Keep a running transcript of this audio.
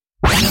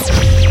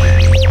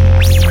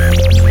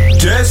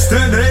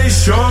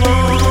Destination.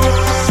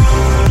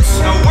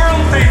 The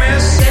world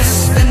famous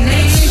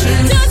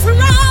Destination. Joshua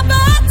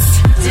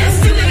Roberts.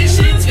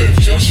 Destinations with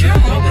Joshua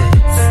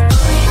Roberts.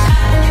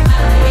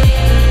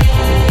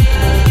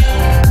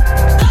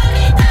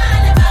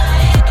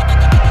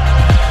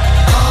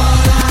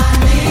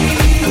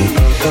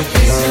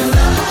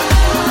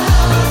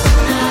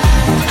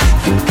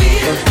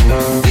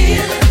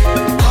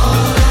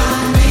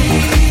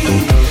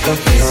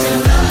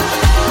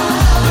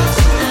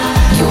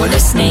 You're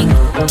listening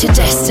to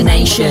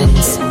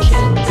Destinations.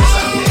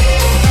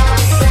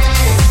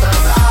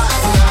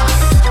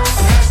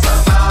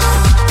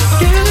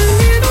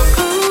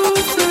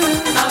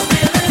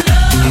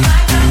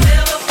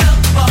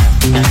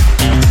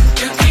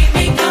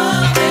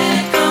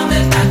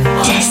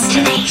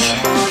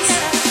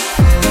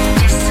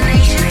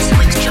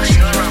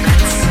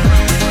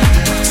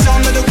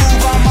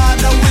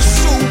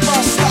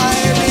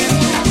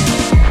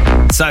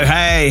 So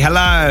hey,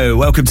 hello,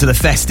 welcome to the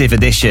festive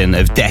edition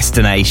of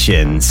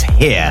Destinations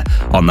here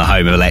on the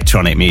home of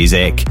electronic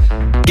music.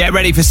 Get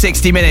ready for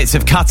 60 minutes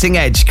of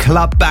cutting-edge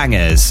club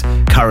bangers,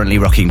 currently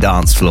rocking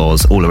dance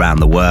floors all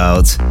around the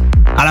world.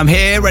 And I'm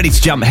here ready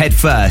to jump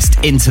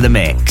headfirst into the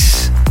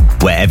mix.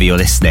 Wherever you're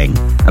listening,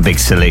 a big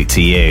salute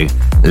to you.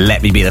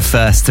 Let me be the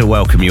first to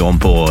welcome you on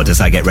board as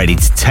I get ready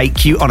to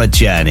take you on a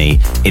journey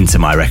into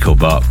my record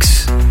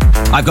box.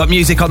 I've got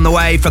music on the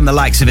way from the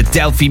likes of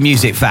Adelphi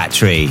Music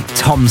Factory,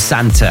 Tom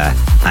Santa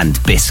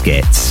and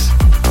Biscuits.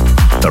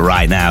 But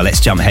right now, let's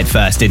jump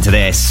headfirst into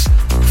this.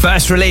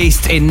 First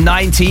released in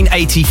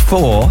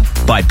 1984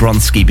 by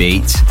Bronski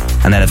Beat,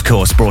 and then of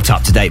course brought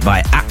up to date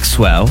by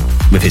Axwell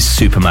with his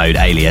Supermode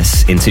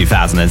alias in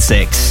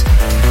 2006.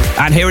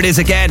 And here it is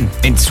again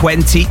in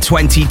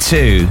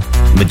 2022,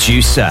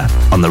 Medusa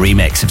on the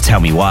remix of Tell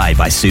Me Why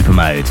by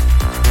Supermode.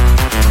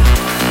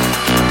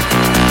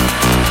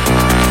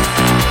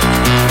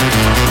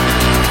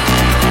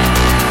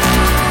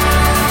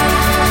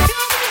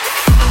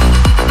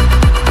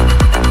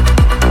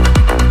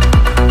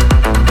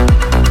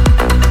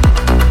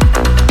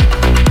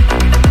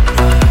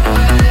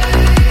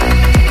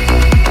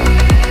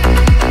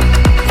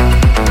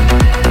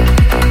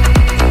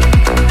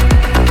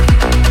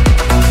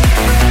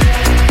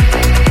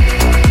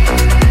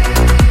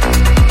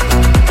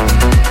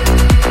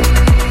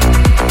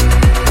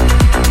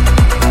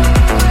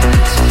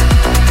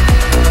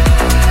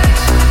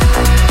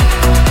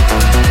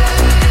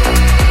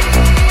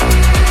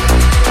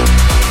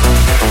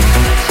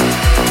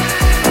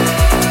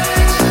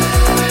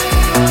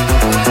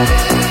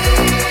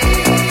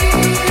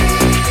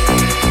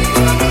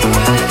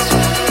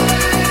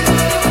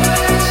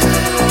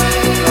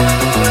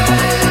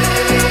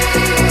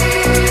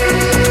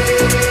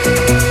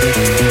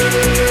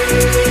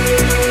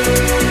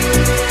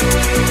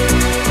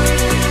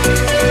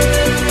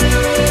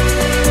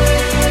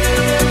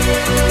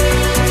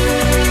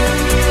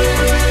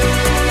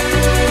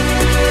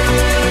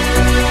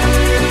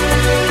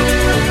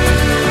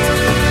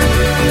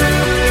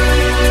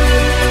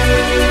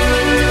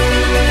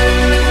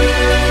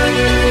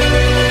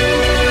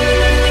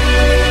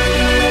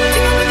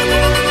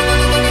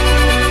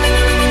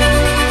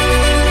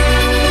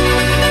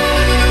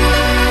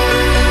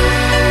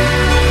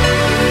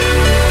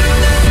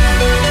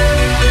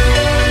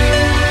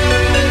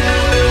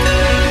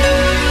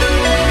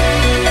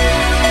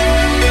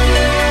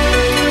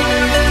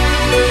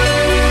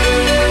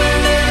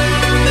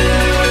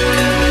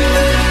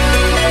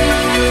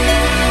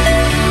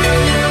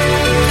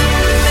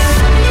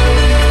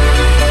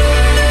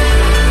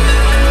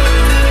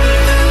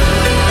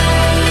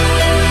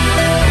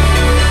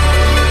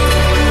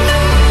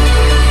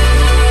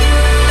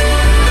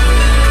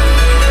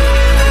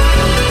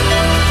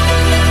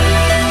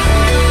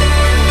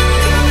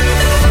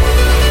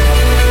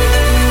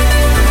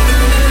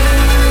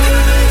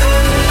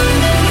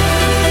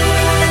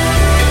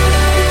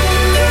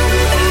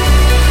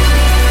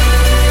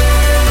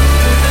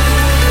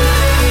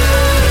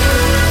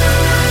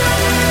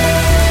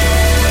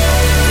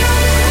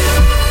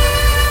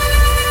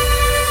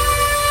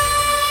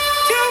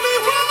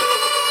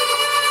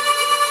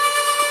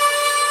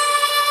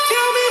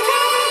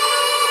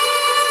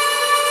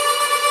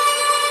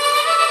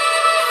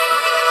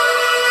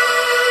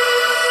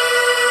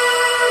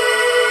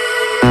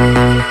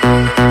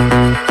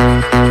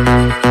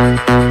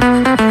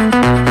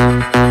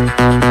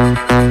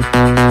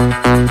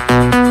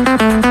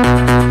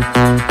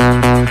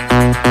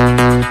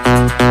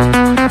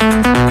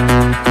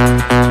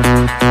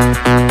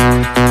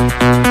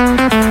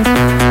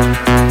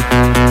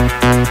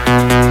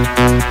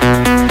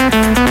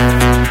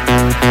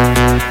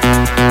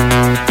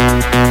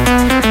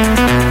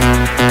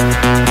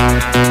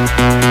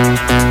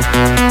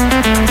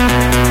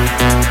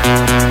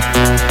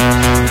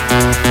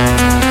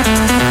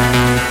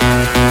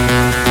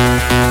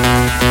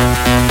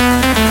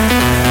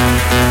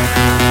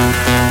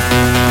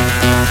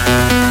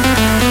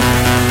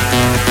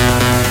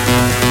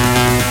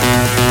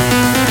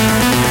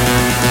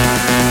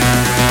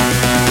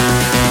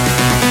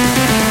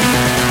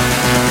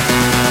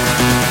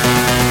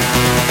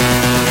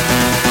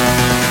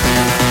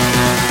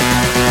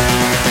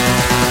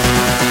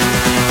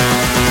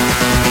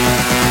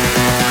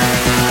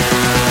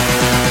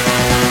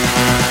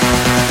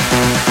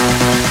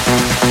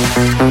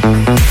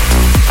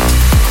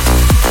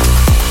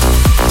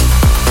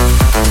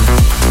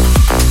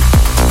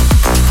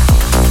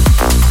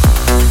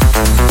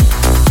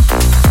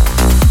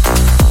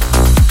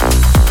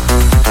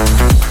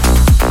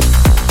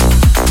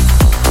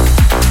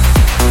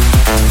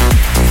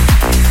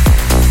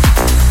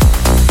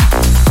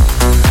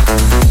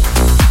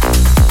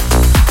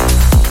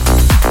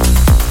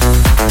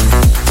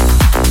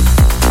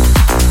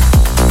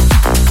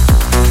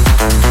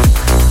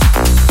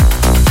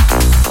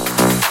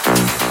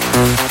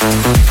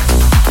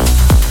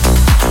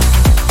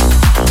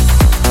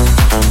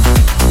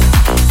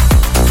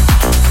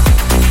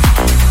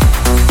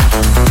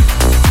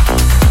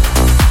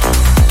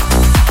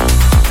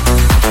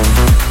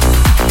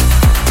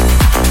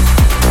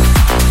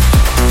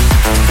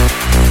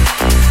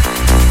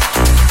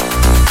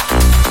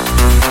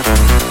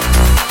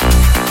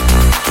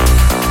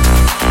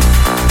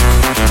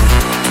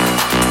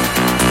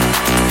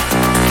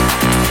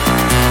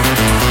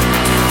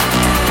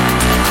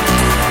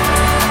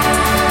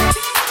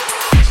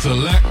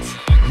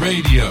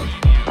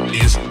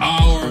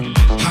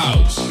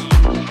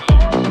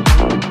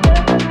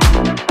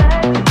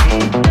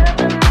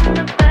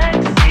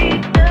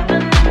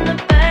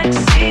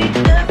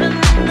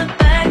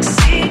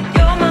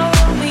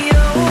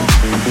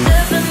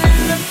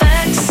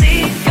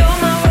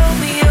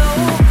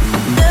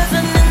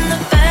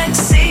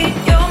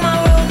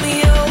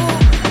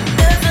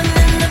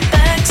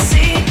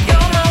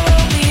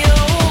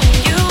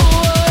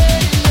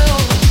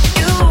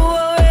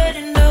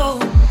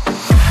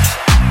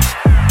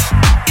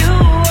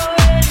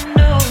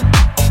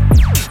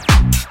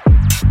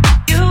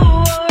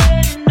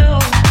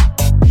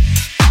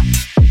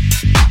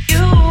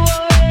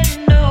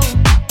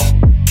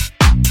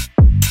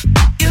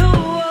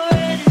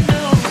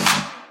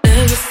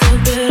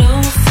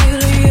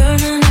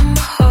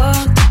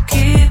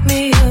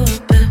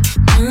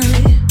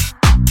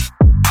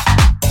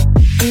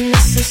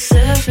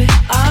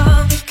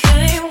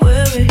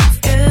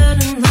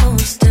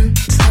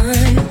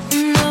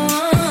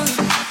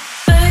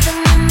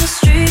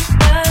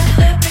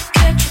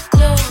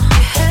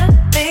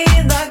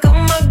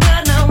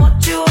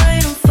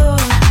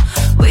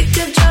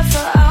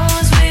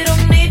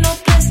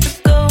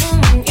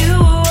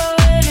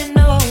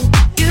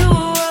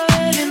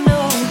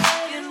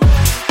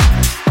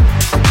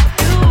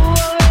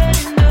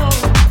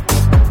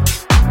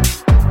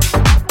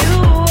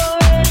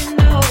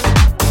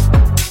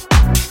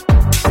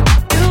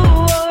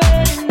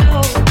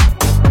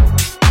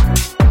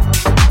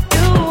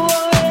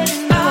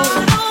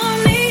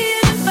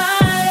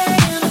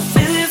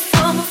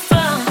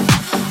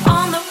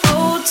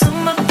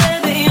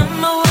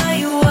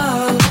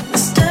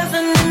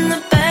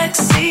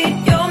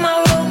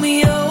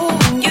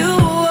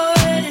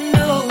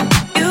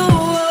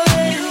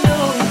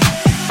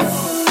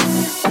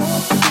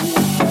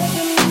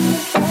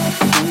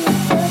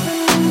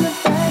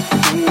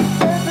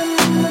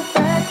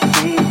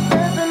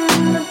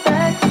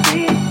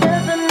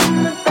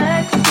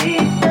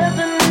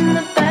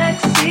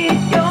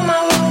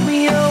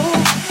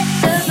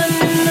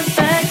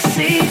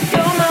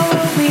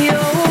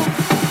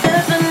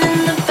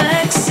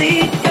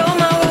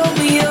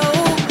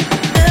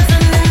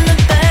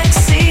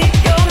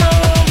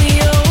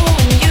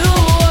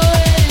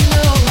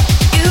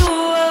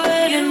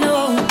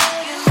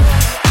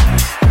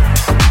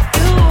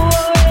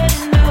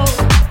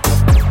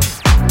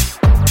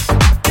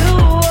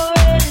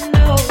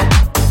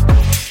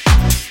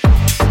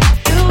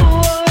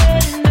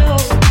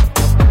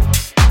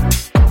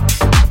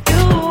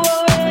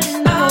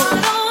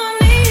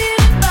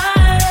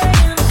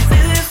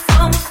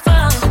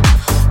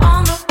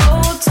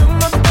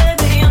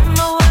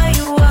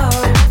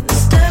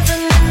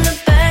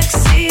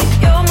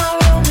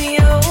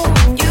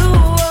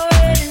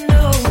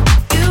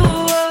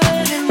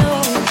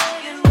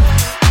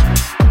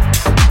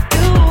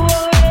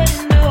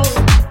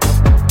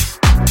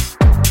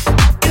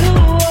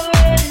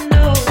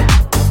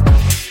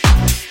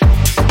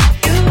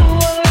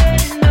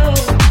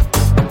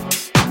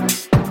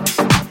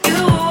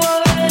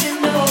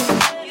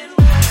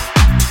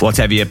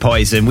 Whatever your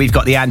poison, we've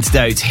got the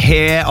antidote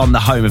here on the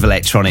home of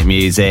electronic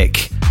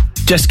music.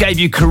 Just gave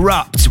you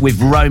Corrupt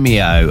with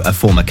Romeo, a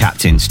former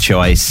Captain's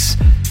Choice.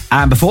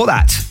 And before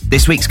that,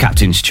 this week's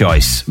Captain's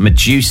Choice,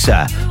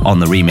 Medusa on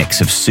the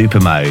remix of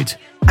Supermode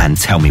and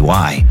Tell Me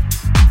Why.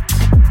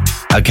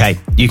 Okay,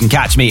 you can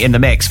catch me in the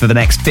mix for the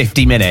next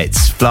 50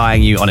 minutes,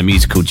 flying you on a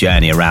musical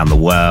journey around the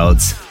world.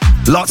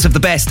 Lots of the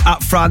best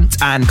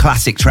upfront and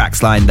classic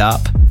tracks lined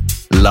up.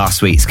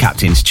 Last week's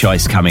Captain's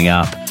Choice coming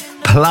up.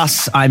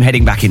 Plus, I'm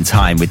heading back in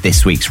time with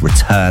this week's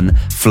return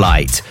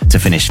flight to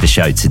finish the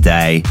show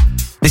today.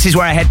 This is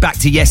where I head back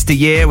to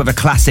yesteryear with a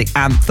classic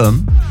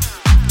anthem.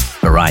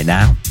 But right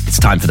now, it's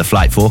time for the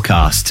flight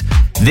forecast.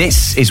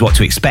 This is what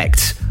to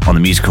expect on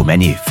the musical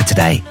menu for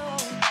today.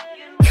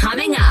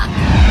 Coming up.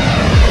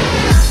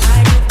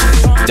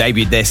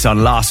 Debuted this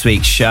on last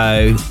week's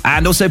show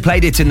and also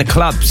played it in the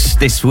clubs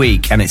this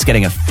week, and it's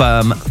getting a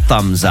firm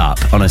thumbs up,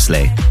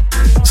 honestly.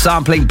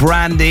 Sampling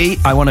Brandy,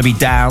 I Want to Be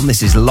Down.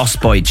 This is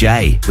Lost Boy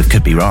J with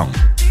Could Be Wrong.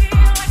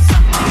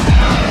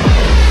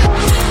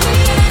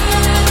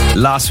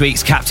 Last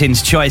week's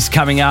Captain's Choice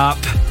coming up.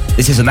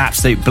 This is an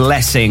absolute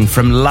blessing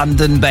from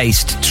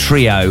London-based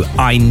trio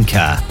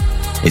Einka.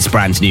 It's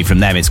brand new from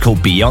them. It's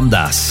called Beyond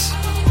Us.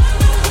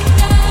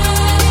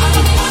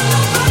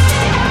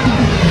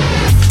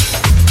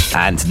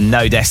 And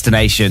no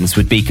Destinations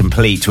would be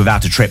complete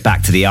without a trip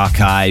back to the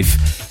archive.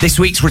 This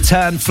week's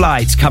return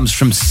flight comes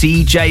from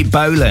CJ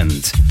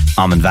Boland.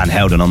 Armand van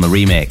Helden on the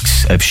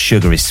remix of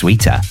Sugar is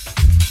Sweeter.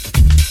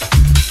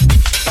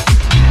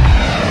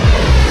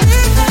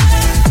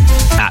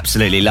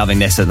 Absolutely loving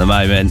this at the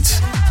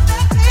moment.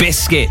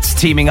 Biscuits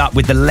teaming up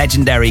with the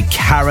legendary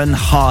Karen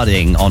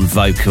Harding on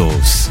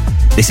vocals.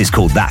 This is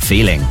called That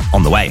Feeling,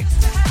 on the way.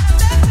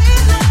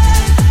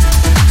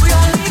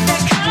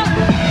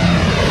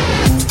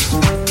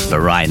 But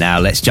right now,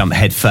 let's jump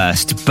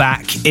headfirst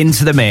back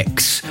into the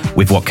mix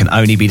with what can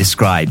only be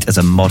described as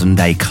a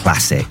modern-day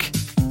classic.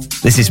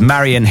 This is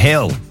Marion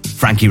Hill,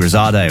 Frankie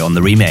Rosado on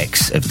the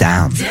remix of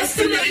Down.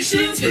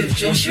 Destinations with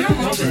Joshua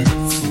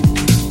Roberts.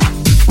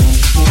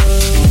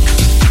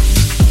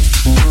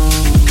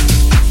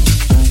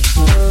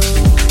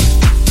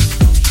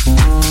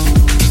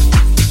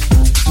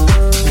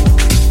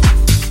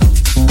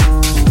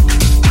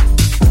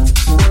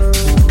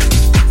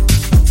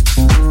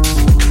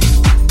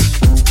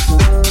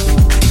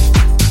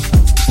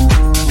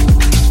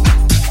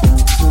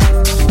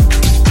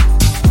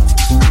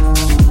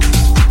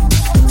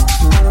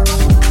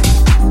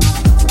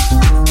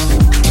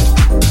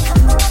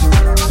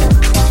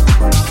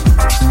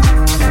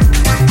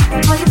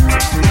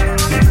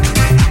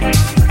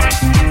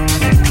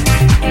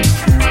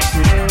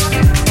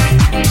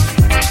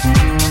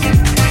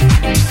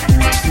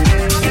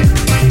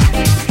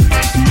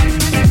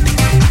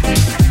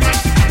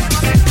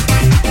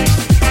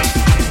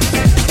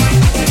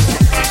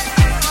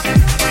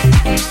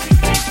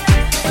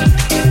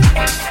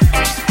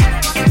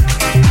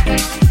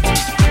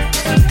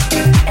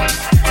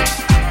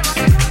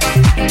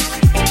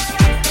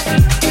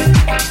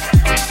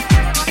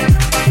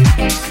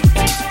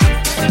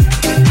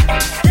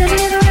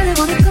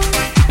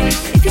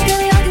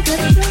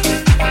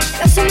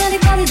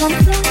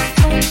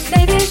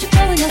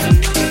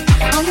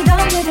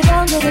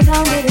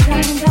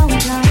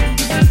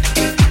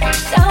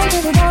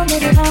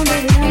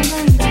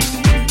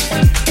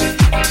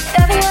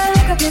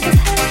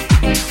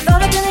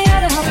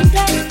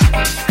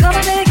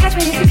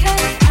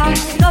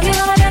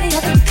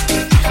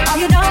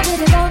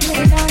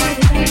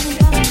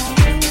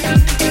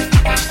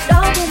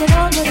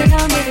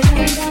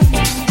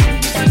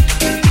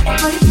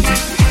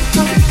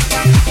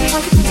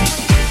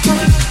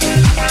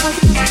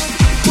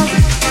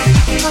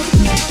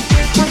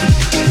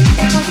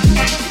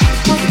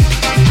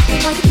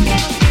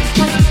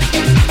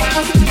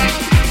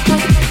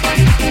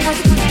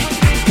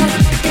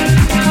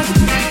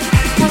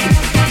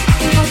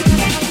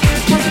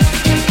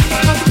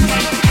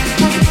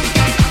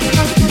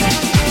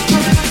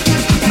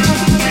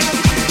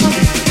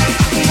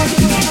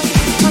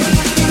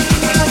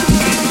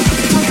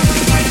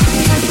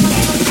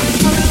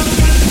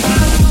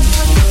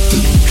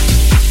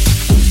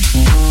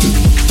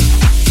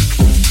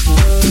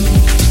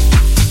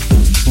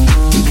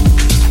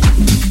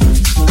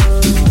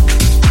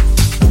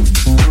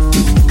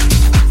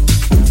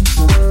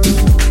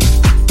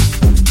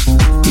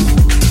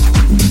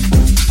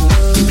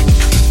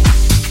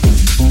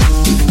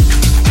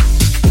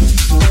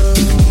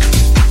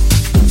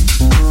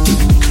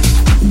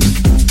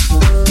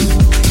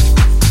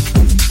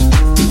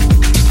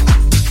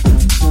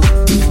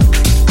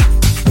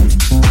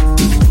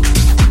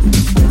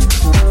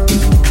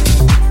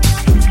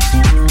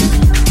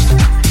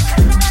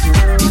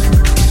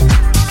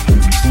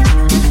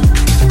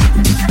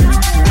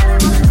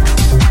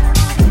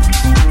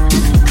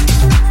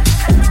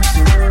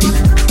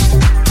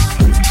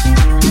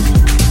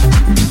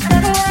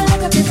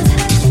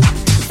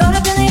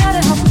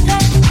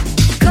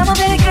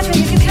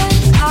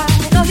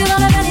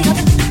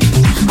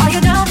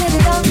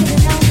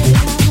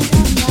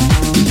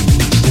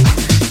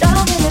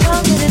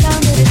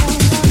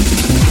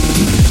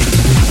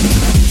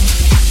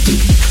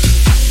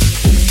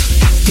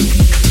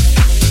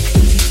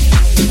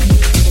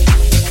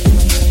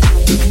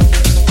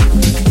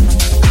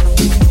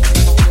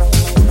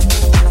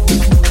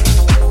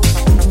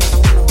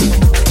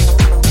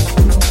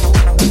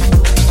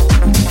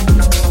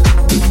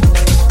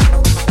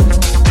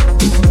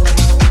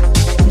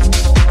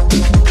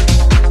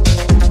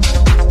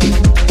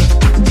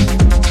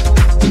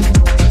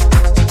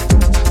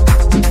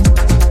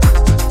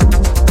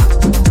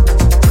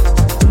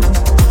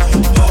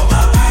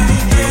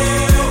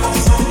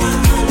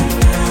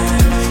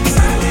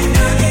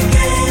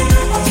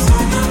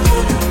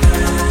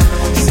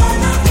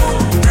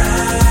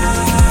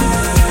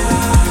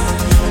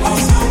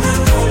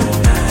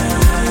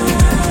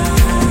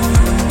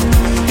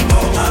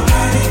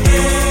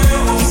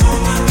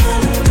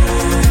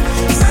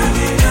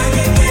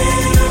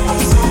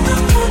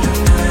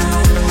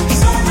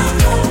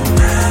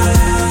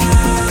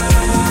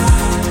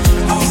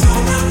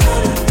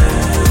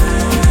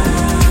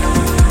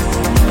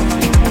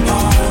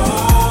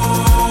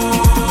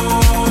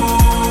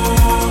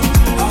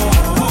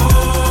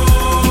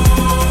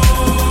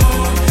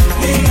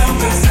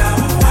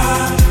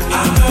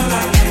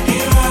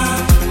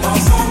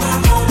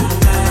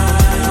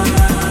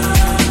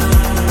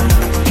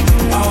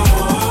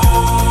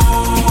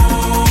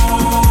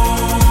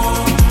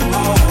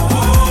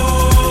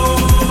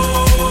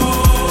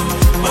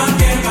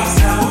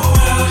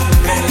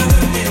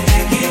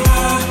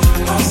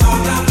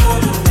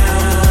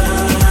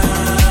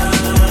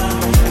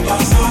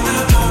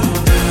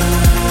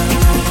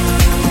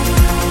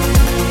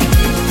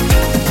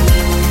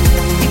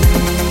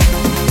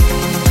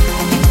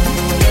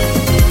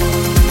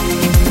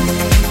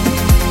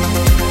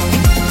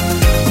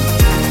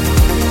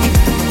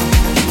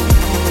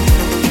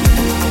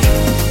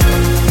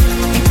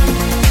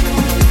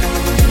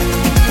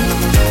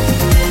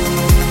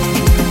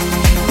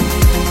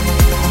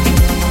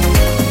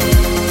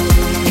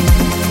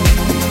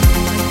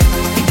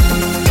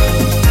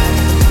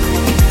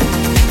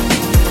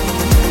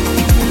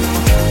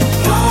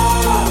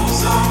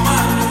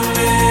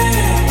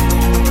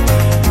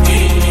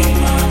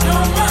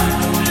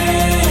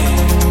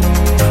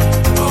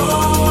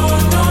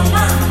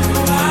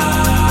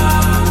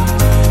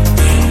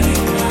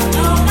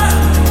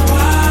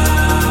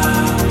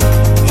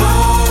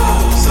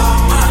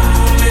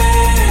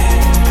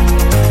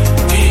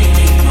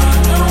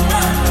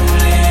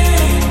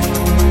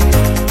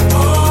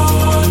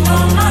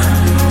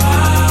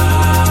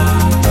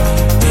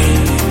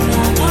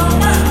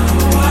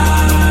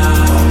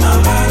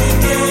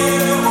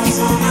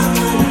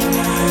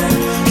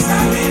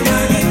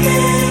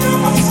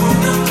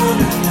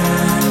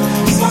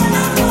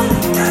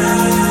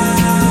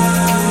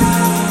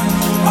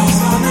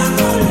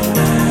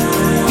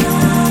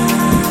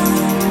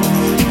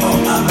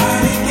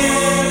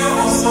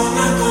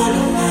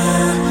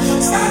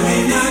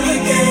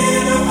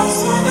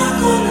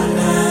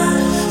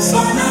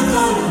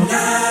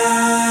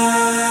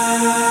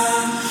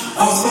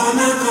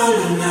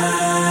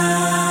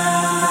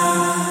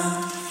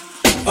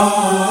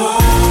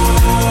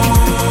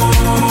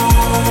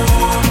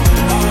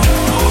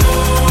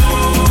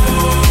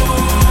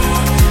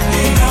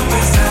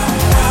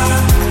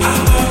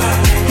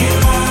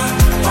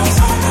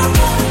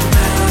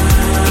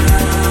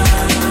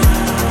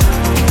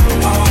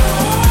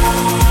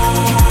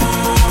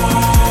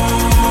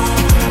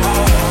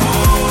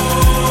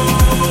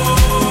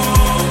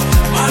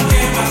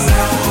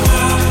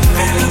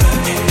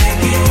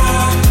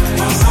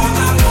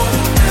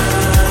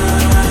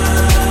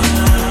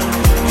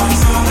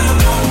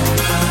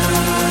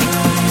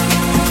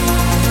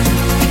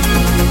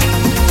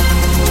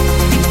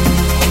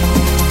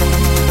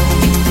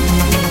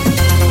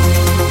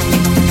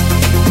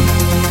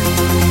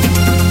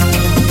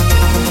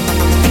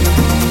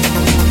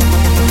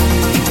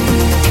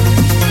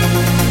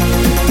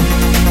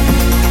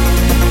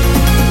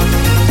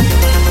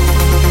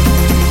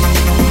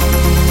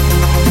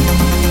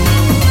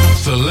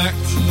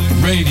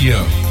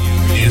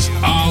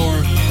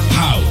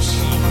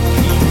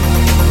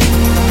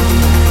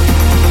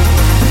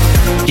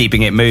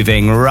 Keeping it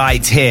moving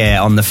right here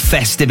on the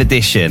festive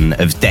edition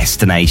of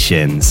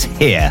Destinations,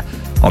 here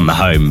on the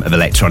home of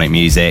electronic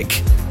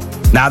music.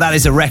 Now, that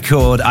is a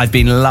record I've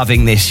been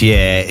loving this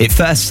year. It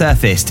first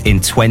surfaced in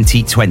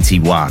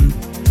 2021.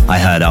 I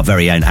heard our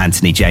very own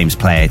Anthony James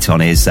play it on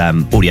his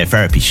audio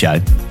therapy show.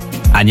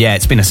 And yeah,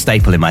 it's been a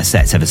staple in my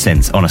sets ever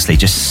since. Honestly,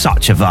 just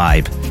such a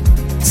vibe.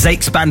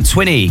 Zakes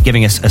Bantwini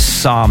giving us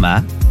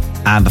Osama.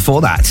 And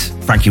before that,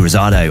 Frankie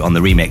Rosado on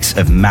the remix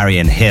of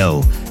Marion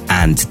Hill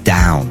and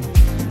Down.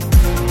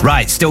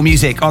 Right, still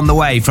music on the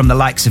way from the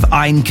likes of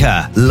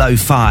Einka, Low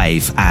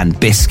Five and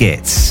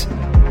Biscuits.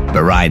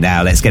 But right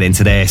now, let's get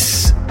into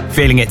this.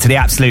 Feeling it to the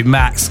absolute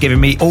max, giving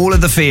me all of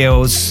the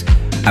feels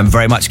and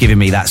very much giving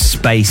me that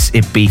Space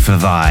Ibiza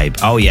vibe.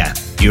 Oh yeah,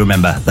 you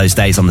remember those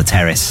days on the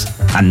terrace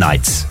and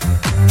nights.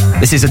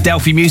 This is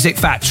Adelphi Music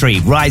Factory,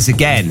 Rise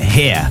Again,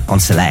 here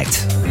on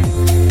Select.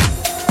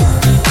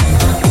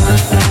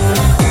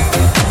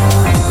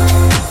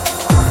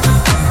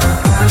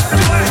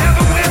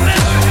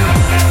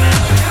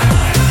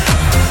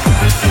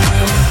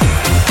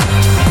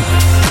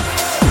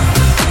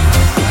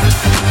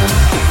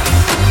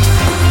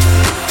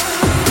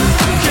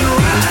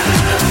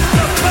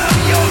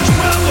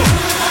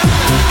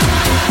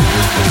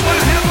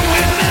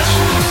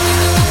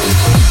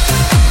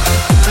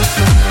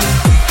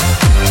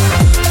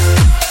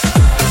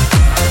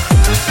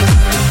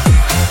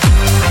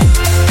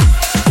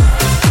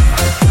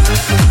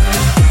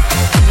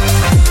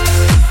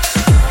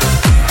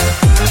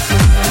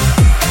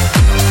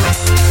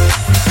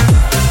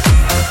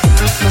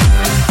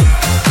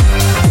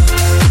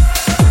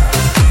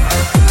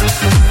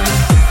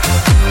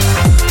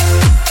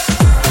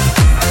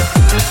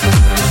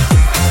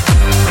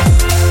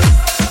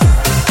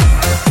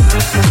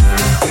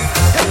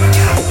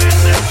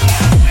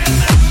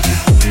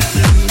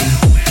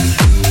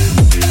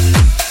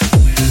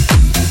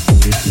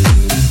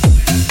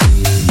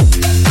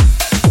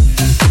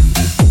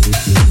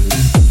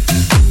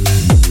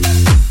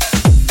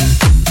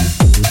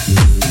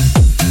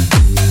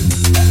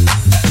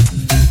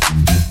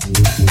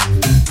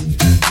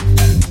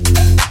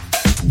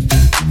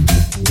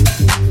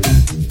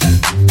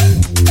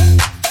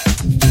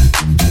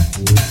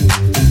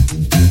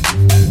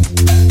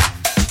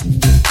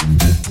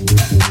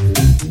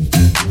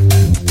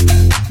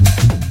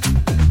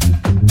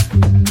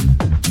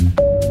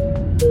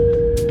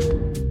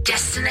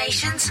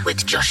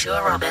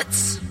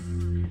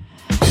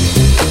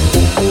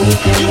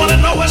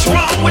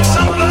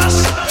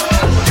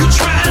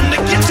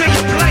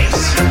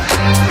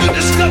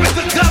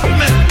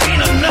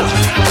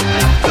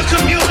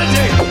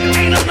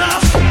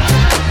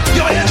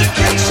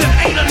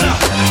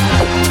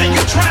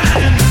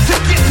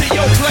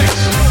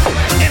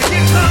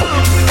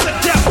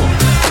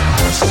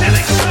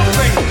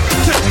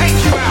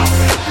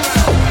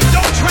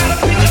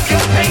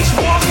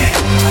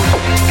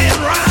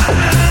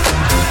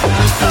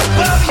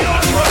 Above your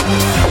trouble,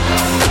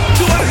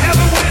 do I have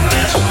a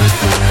witness?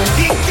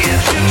 He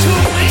gives you to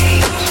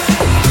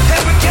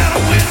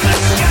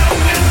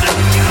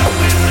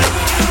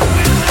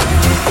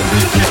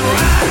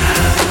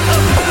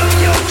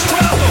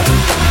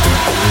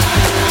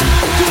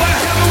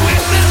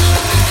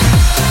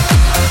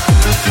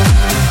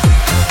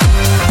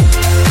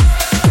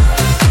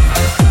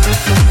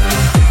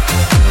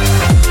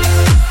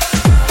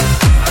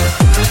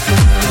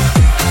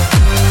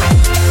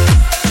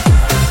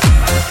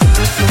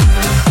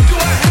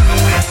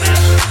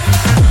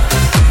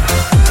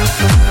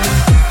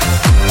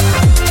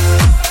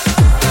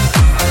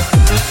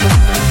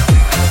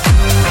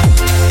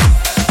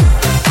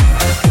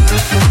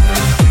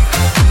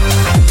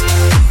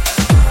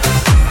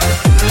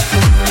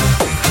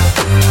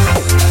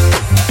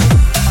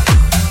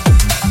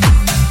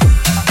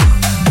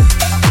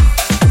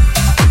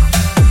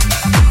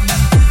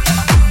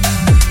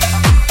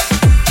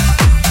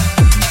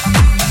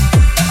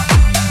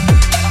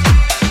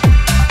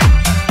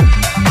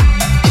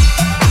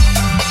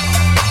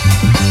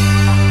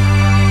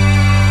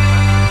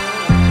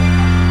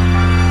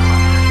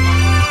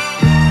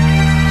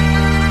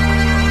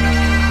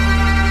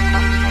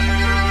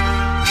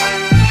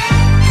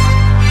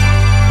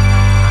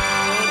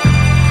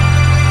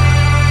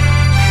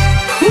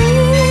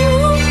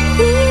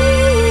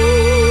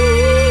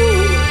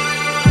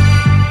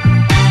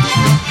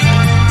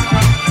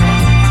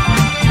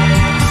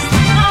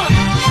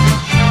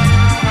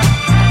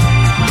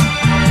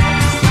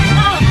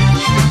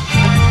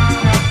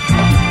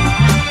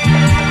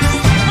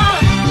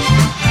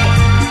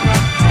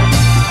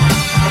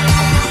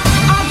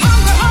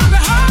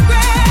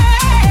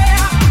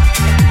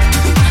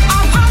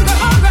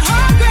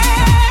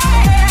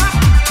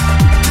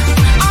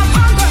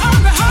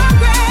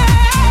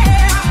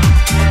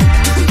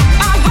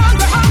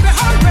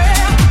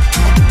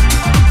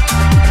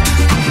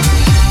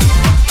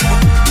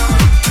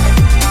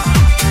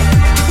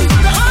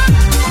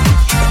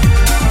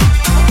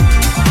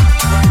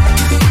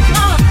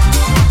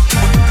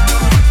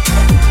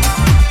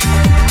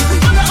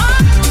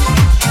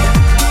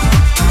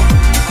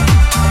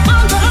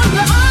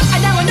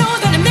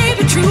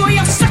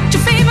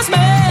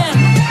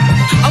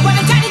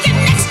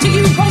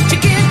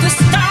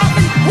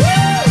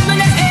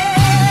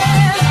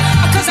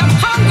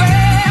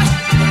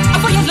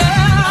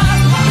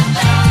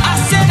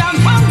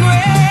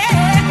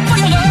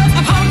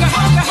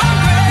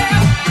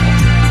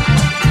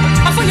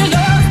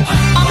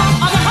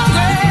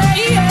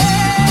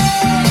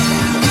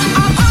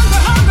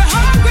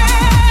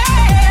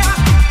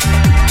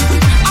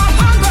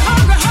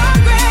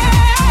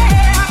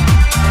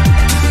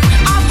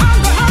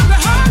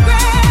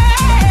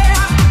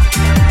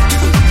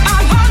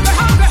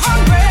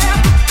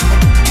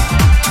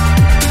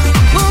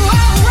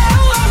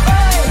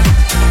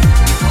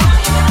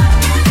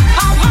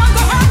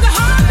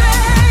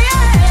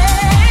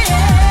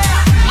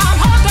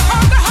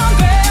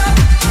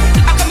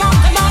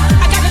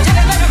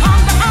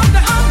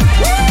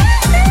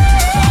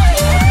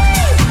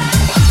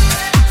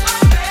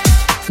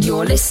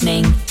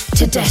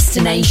to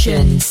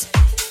Destinations.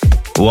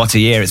 What a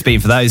year it's been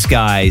for those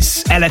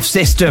guys. LF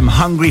System,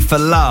 Hungry for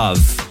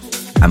Love.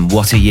 And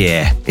what a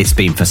year it's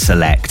been for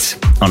Select.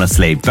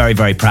 Honestly, very,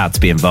 very proud to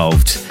be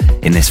involved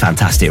in this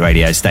fantastic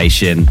radio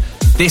station.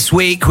 This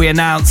week we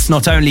announced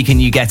not only can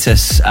you get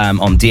us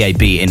on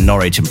DAB in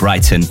Norwich and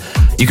Brighton,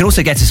 you can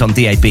also get us on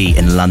DAB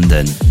in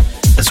London,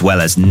 as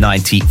well as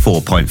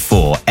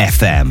 94.4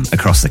 FM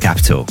across the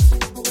capital.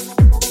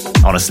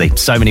 Honestly,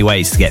 so many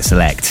ways to get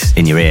Select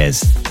in your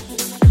ears.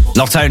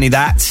 Not only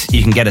that,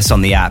 you can get us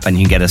on the app and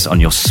you can get us on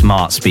your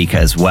smart speaker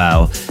as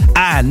well.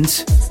 And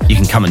you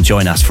can come and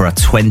join us for a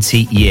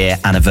 20-year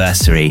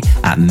anniversary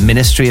at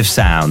Ministry of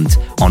Sound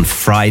on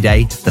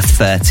Friday, the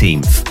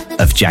 13th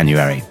of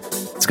January.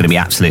 It's going to be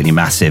absolutely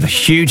massive. A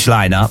huge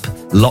lineup,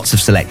 lots of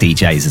Select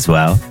DJs as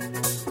well.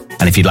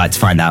 And if you'd like to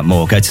find out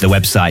more, go to the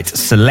website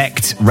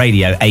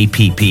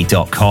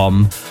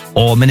selectradioapp.com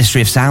or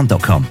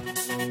ministryofsound.com.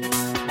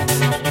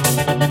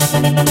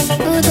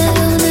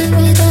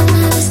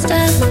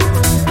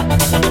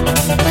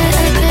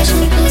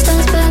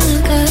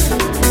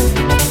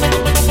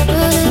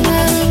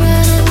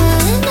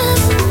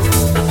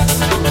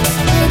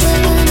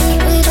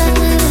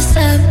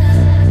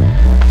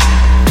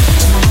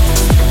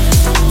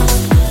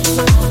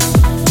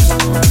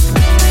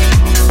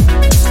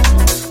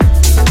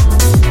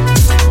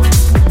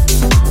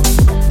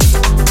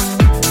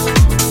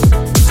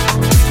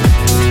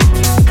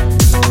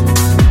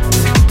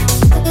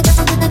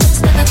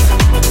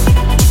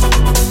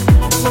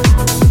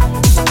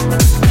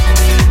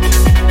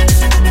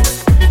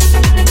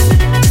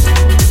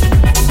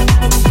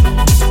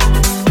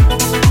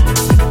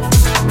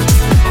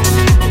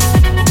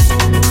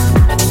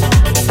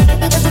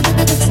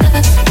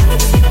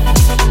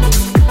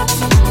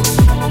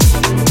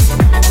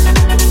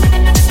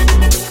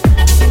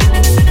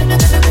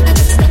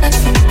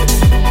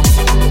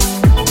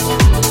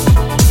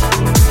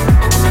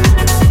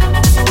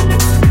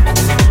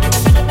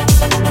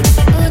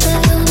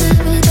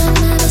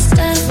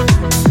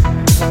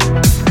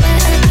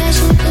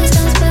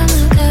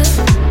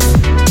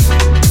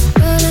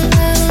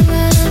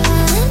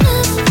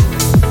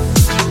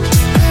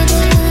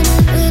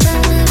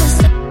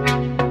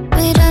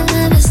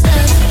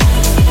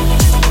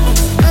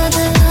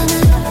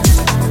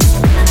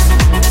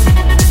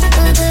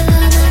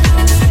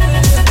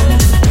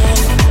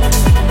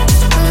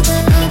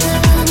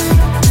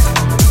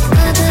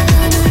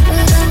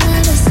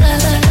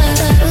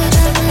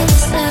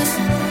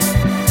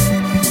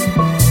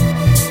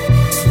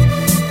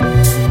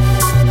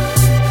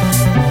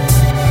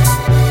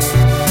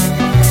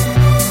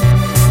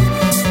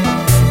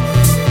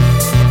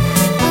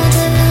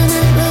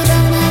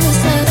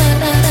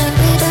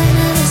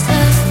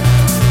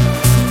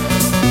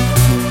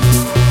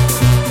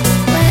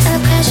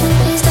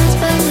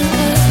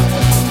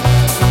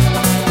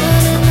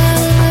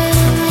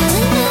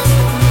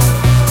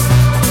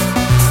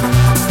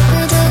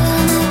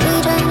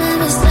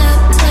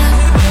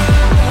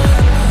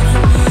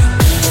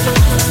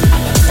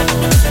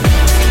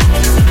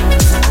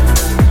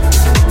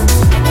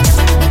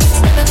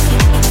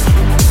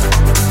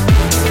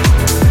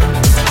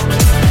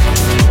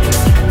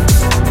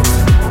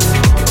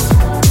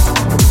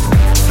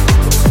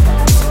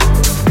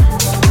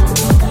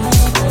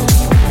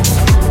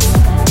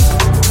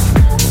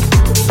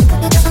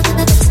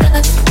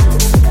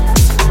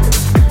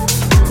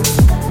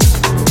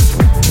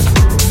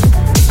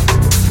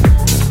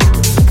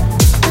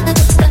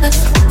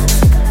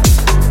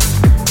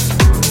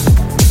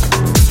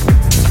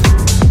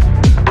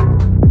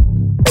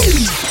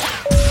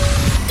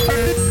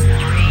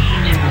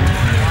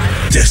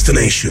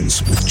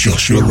 With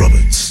Joshua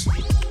Roberts.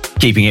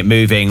 Keeping it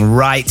moving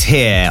right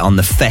here on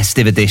the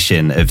festive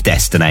edition of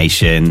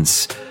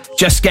Destinations.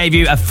 Just gave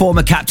you a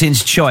former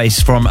captain's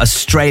choice from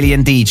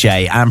Australian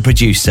DJ and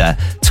producer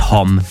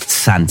Tom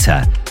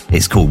Santa.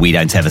 It's called We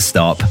Don't Ever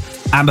Stop.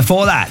 And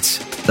before that,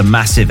 the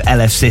massive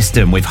LF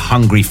System with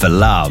Hungry for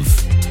Love.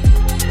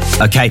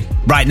 Okay,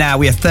 right now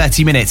we are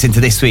 30 minutes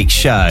into this week's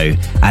show,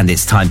 and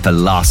it's time for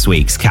last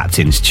week's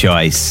captain's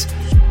choice.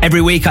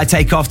 Every week I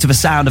take off to the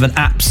sound of an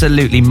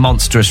absolutely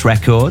monstrous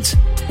record.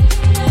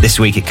 This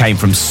week it came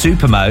from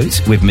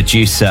Supermode with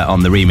Medusa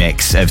on the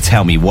remix of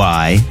Tell Me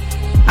Why.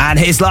 And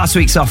here's last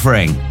week's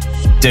offering,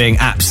 doing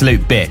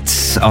absolute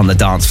bits on the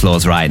dance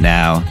floors right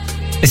now.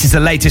 This is the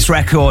latest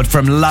record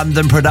from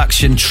London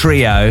production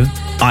trio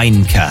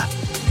Einka.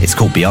 It's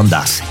called Beyond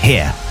Us,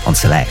 here on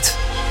Select.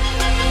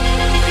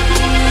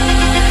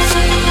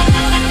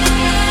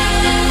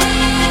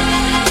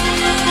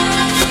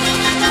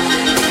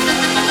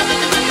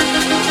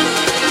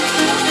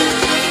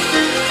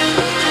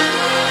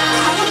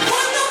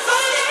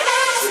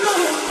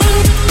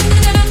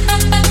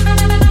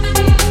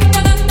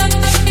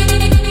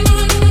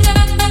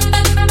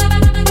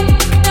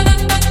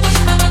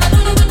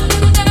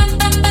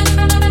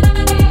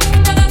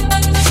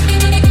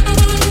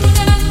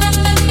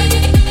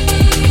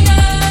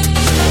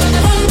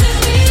 Oh,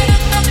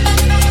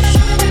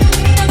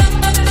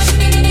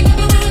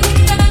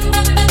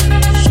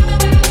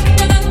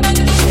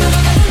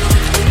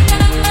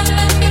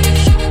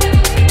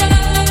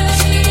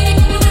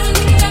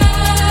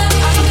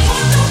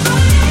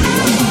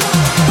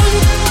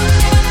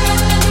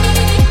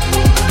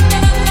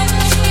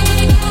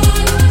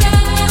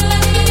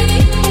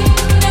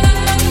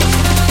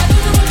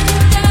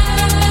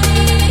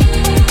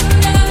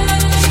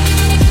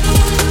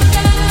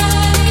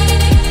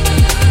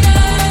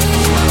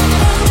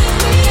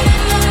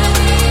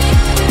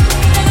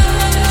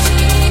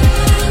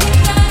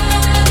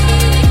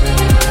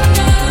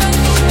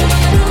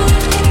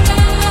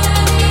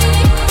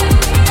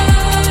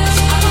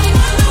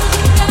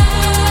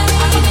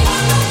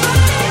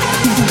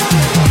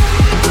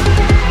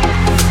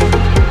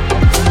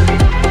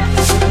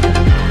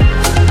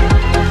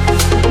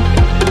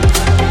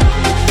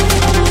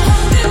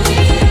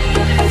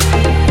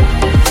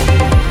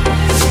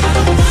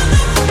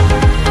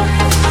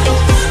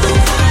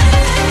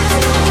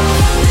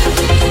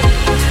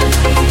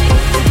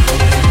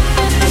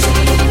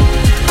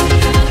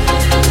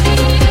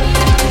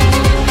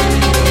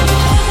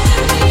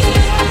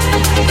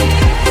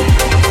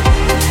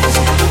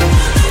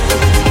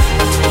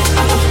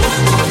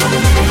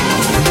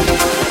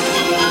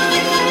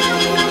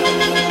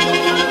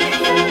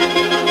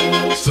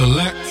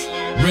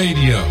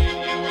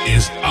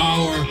 is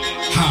our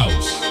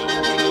house.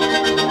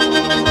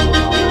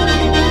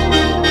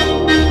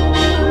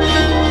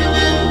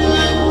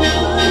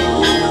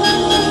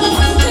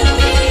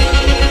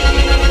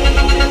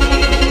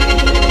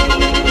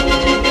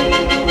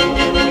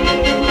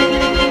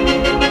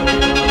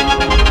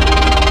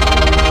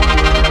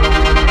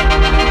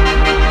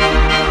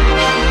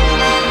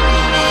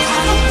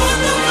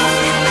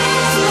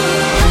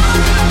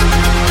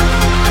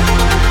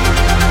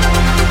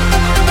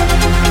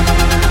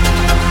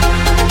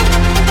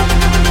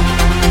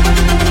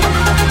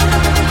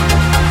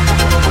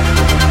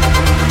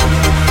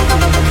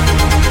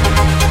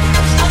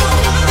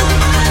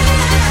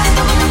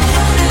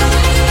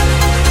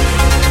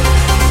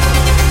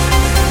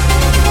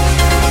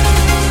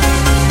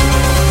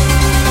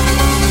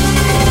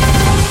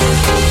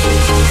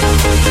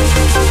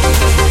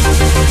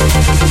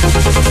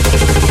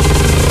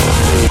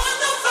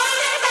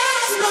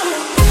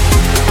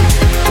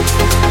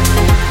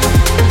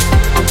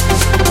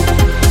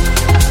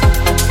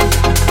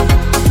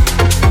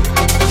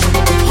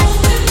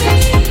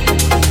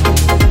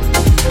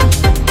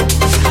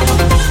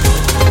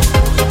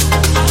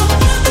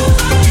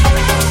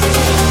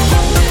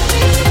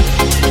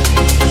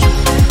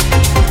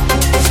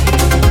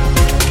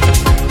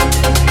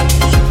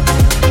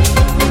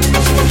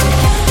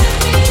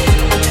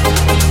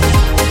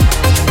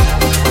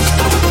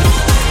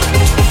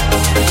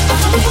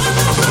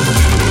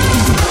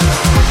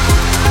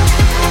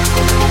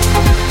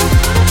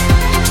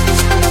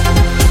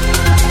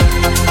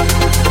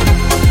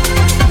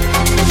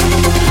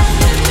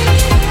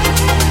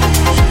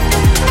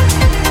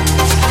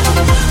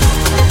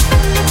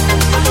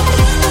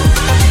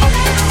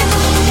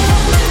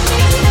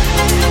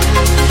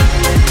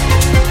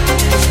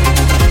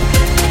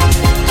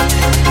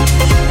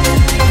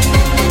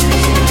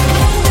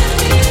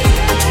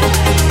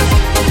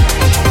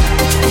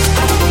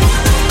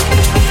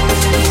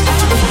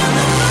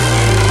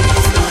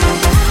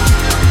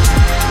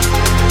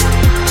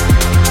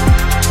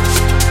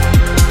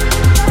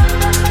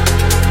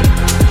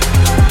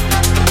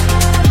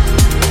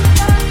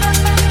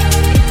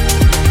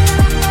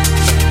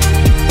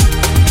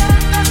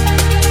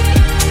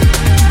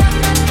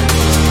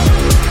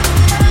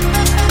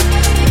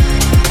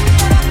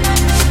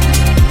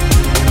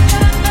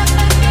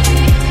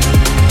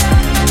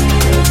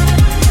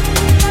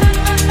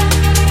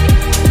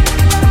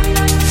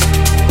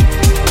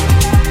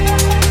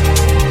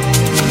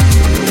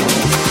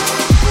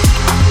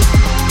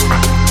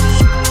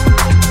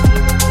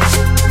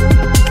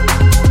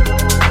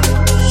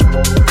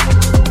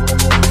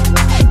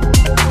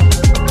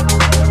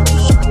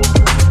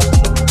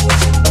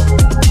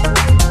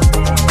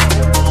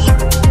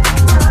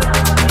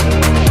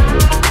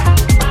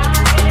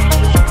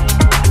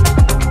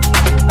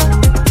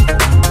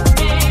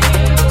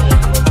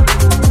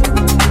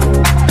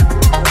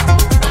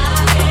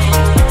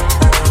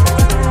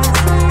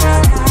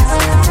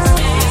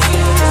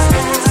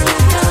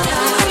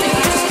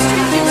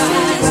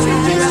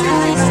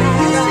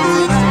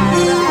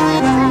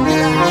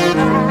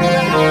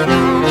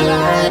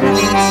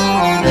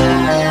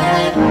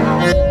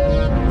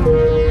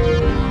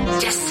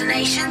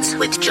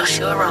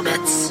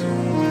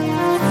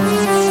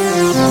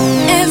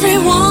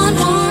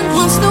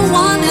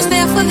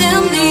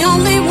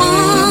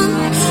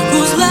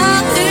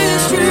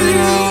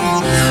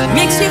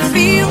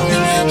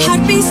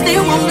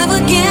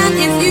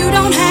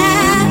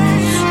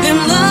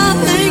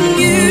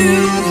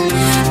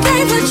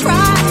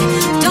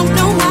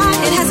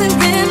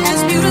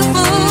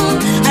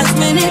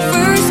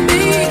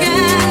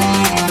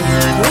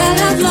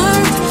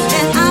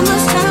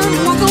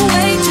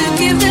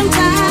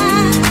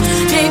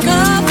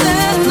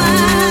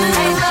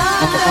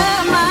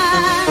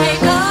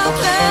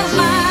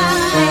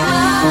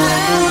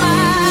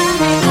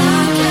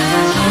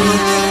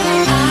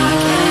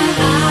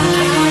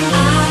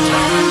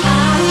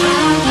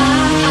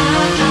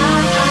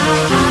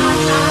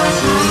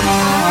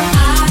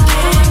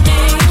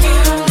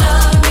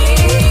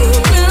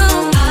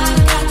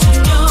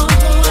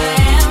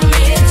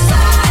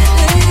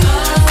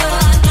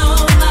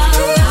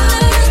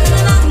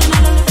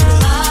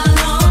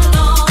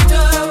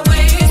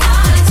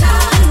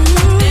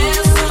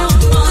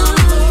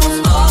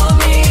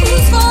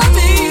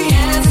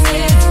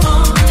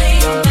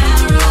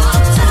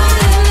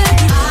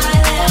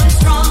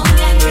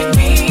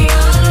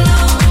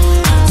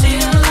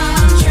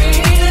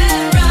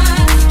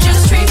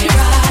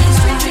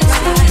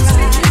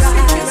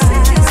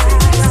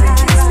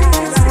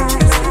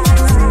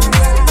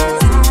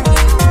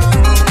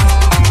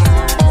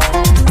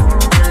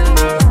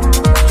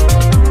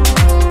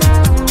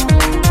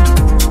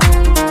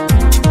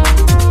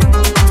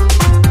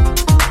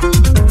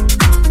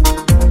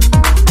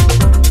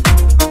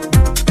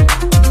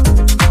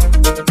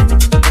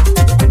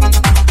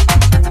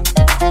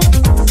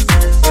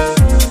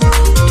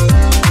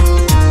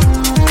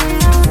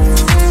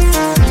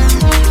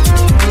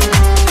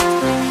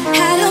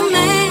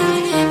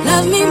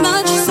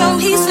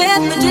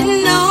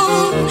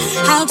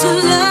 how to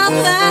love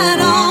at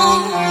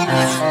all.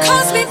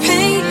 Caused me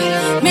pain,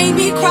 made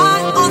me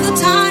cry all the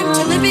time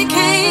till it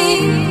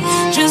became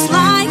just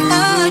like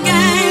a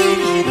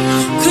game.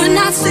 Could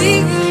not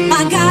see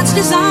by God's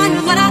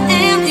design, what I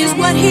am is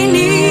what He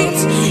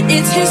needs.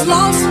 It's His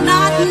loss,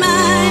 not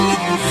mine.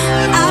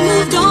 I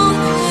moved on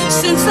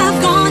since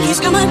I've gone. He's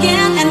come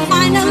again, and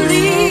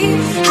finally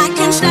I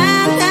can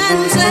stand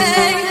and say.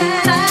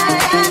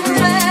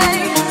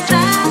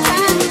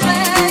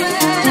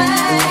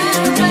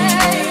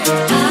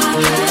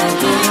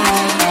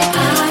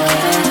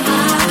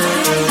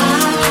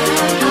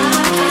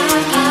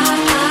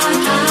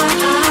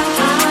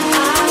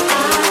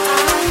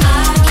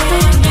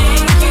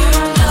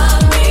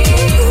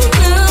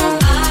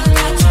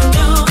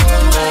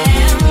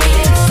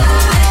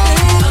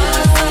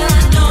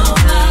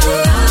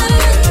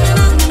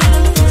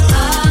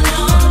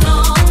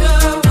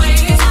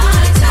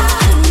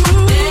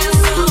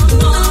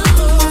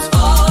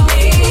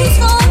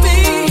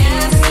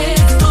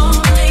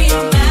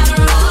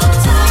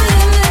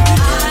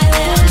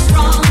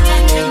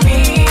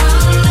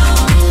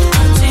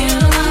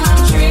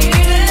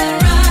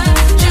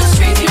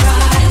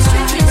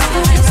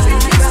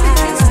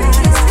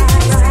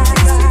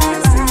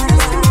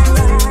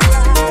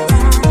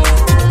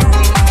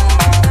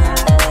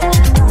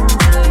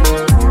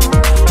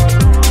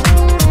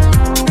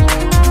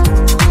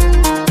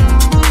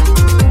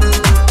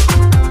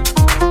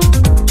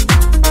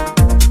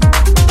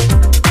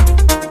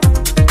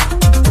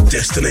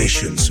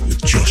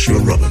 With Joshua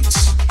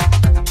Roberts.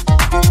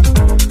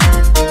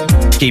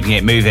 Keeping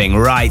it moving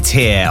right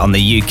here on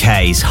the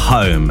UK's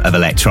home of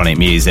electronic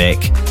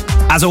music.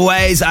 As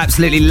always, I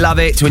absolutely love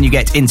it when you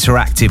get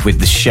interactive with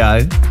the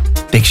show.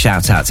 Big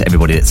shout out to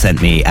everybody that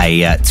sent me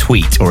a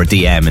tweet or a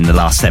DM in the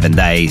last 7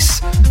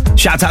 days.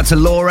 Shout out to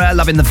Laura,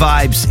 loving the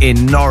vibes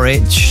in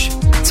Norwich.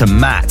 To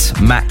Matt,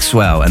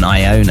 Maxwell and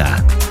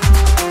Iona.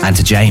 And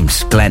to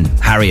James, Glenn,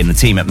 Harry and the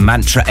team at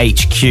Mantra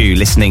HQ,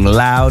 listening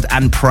loud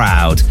and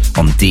proud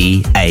on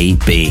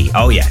DAB.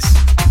 Oh, yes.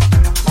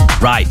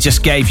 Right,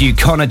 just gave you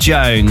Connor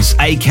Jones,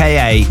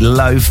 a.k.a.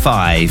 Low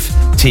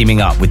 5,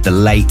 teaming up with the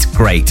late,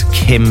 great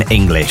Kim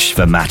English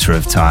for Matter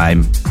of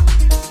Time.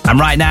 And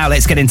right now,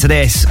 let's get into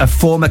this, a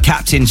former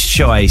captain's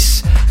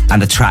choice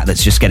and a track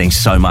that's just getting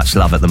so much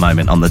love at the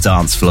moment on the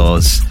dance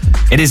floors.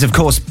 It is, of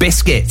course,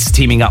 Biscuits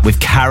teaming up with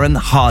Karen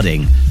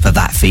Harding for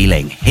That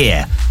Feeling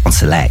here on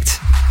Select.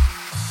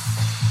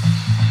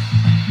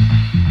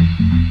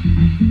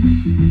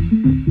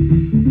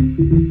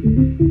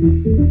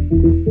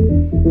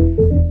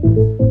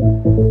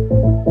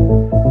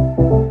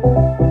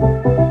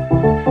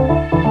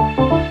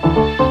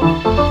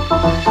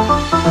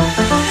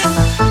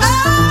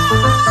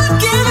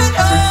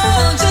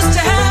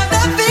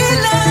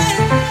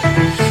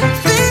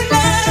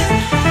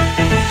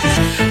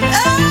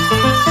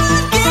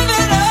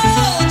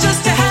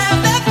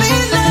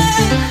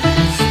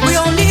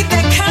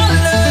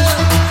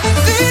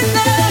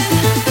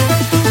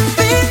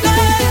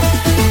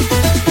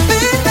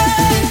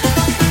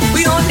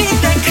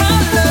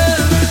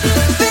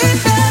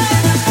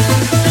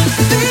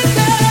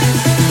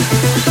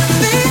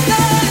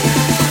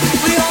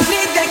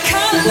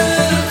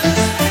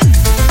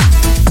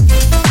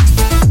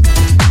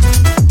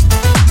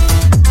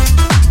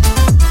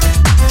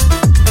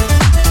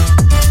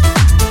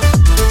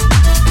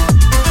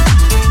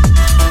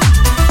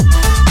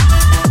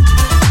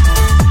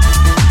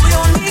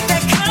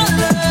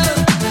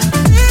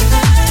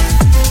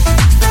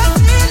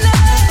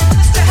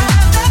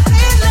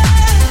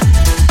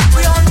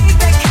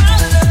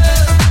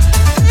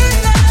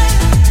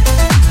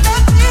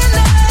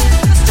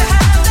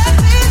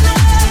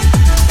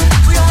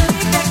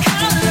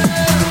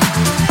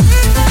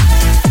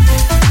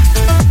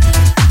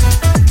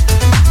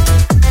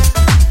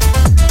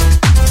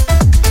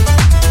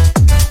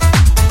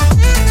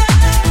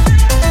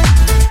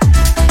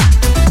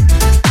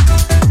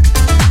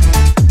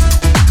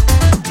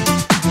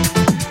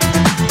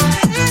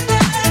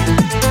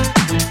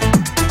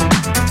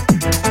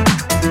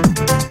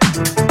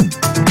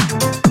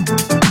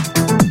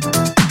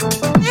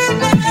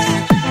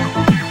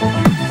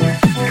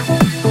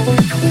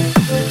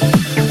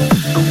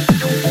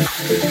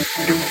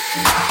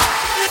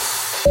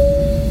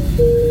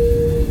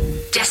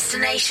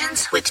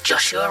 With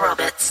Joshua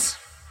Roberts.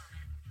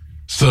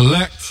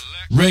 Select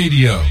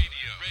Radio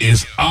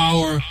is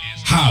our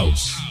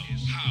house.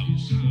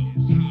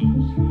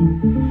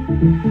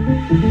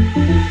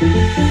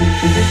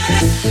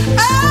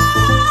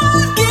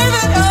 I'll give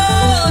it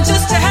all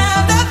just to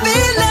have that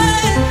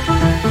feeling.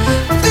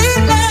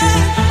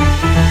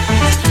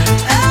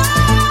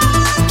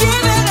 I'll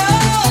give it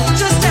all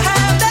just to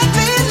have that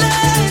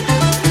feeling.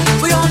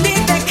 We all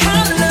need that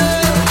kind of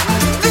love.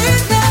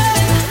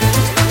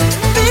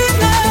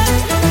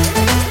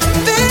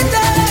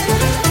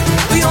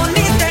 We all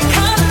need that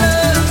kind of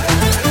love.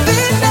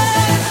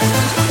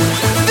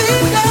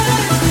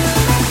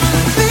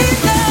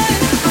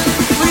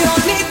 We all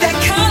need that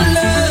kind of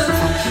love.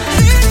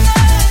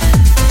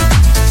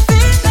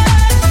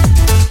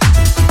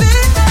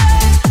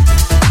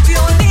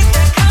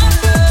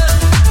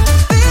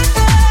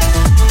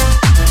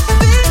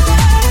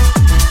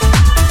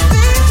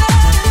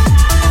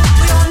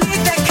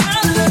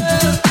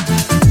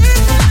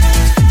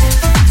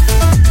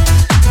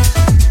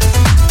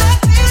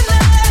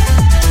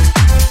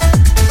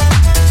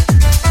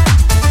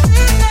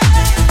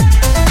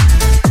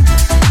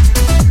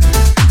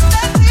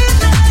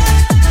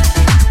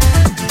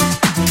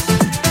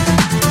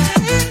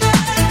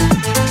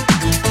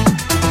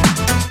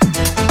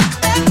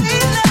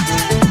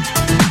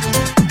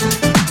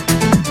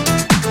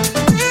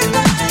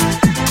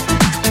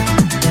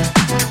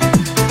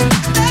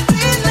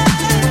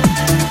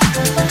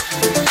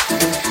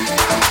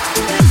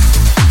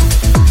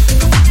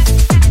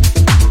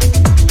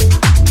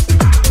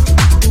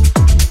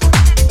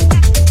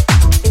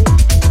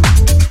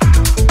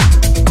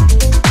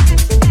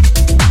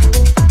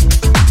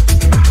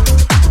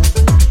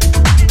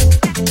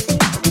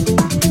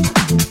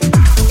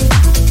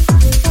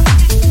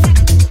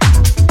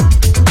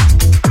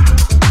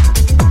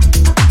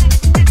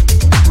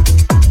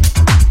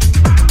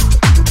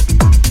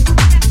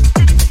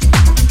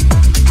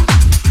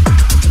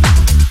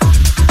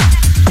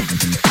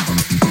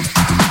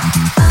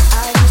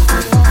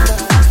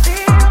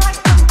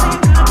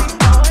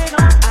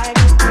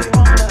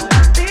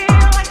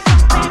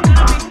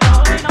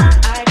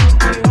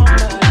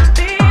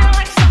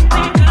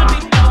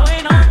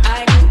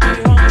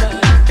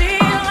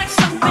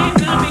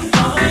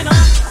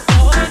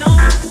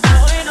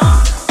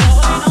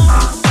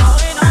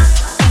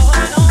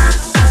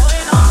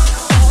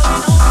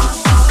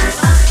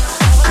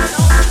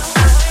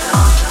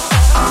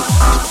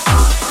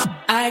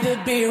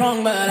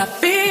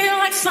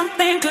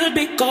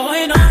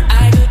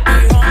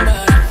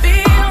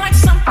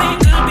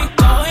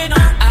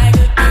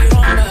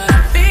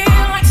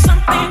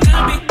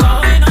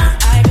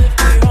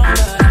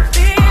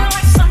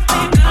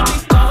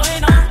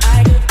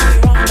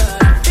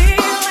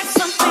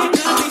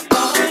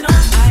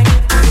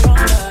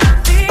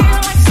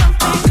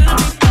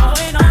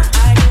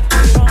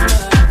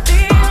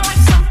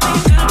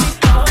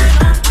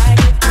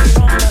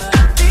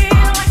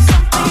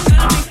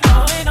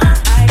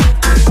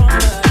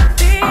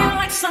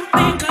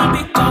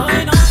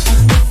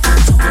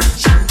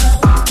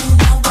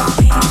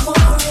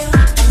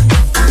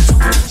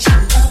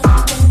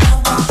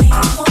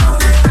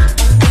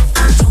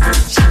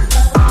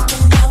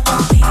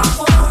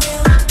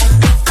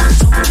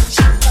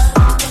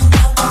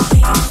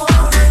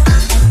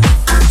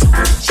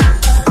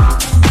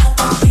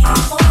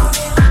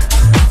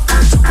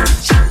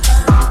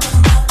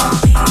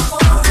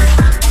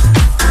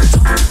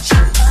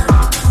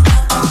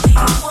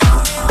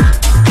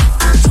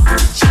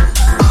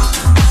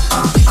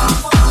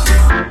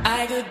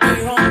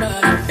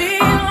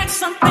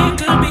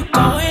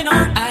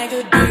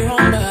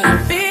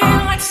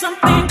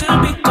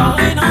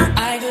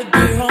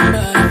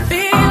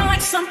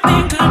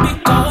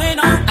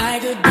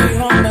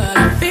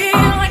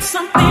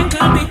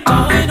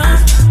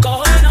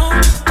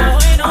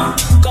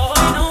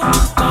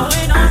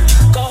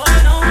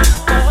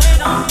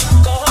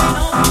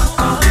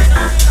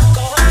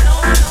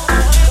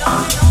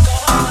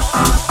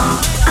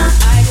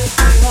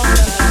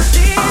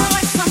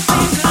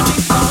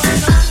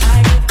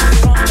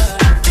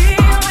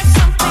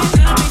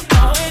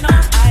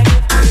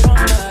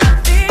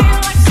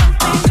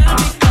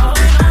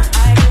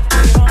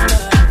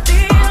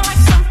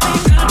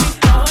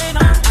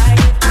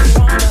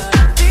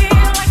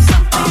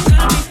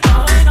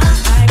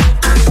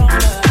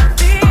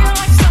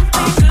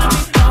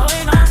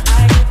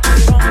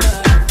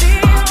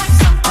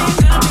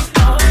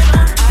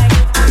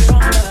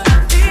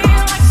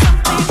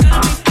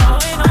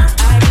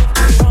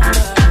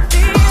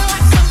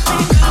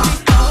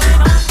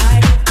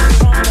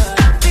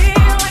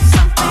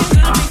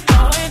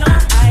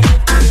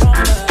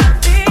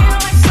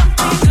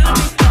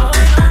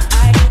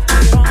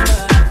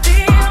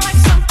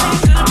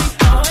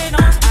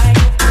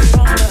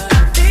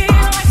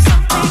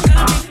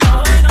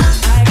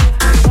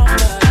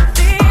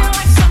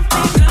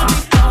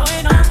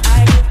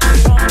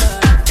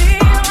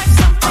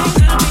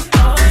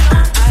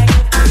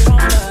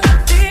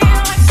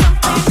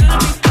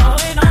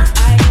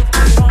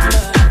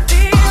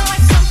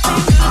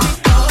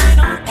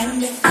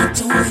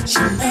 let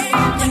you know,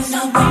 then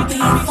I won't be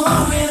for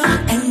real.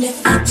 And if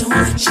I don't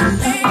let you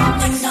know,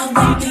 then I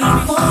won't be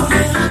for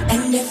real.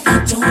 And if I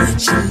don't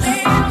let you know,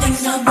 then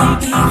I won't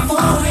be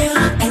for real.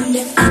 And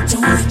if I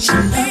don't let you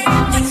know,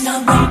 then I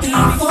won't be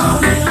for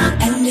real.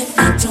 And if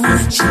I don't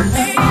let you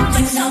know,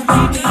 then I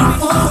won't be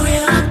for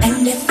real.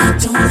 And if I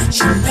don't let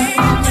you know,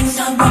 then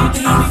I won't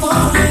be for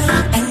real.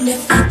 And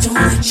if I don't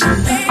let you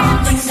know,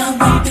 then I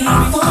won't be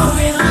for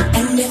real.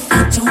 And if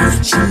I don't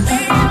let you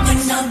know, then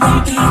I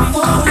won't be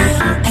for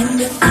real.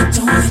 And if I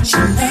don't let you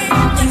know,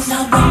 then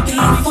I won't be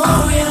for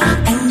real.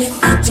 And if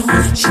I don't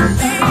let you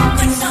know,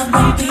 then I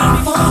won't be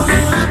for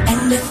real.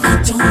 And if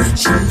I don't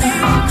let you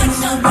know, then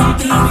I won't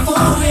be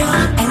for real.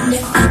 And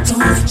if I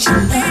don't let you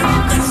know,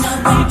 then I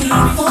won't be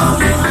for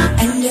real.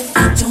 And if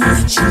I don't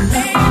let you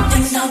know,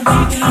 then I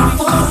won't be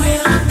for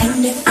real.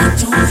 And if I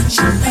don't let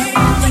you know,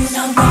 then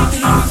I won't be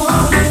for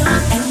real.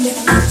 And if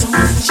I don't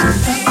let you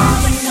know,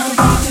 then I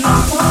won't be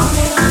for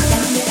real.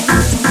 And if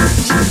I don't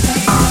let you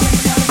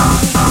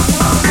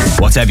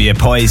know. Whatever your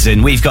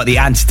poison, we've got the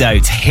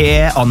antidote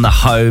here on the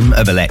home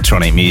of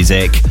electronic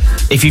music.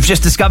 If you've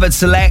just discovered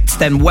Select,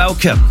 then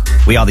welcome.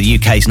 We are the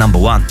UK's number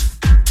one.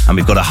 And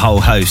we've got a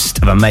whole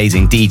host of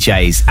amazing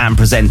DJs and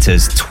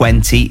presenters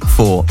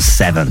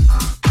 24/7.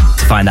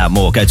 To find out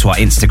more, go to our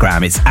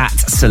Instagram. It's at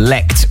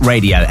Select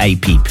Radio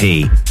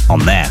APP on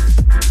there.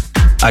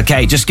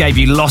 Okay, just gave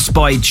you Lost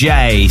Boy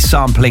J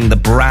sampling the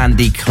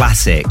Brandy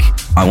classic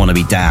I Want to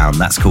Be Down.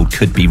 That's called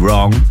Could Be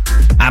Wrong.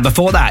 And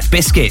before that,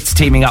 Biscuits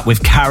teaming up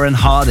with Karen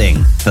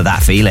Harding for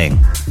That Feeling.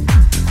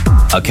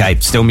 Okay,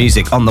 still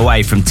music on the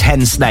way from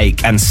Ten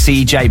Snake and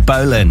CJ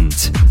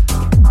Boland.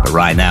 But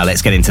right now,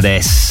 let's get into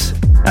this.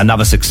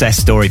 Another success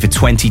story for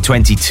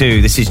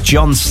 2022. This is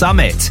John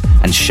Summit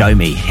and Show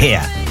Me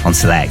here on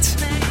Select.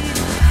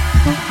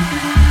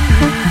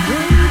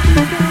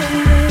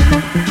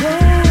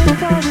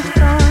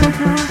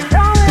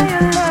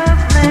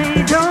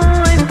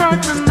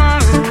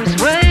 Tomorrow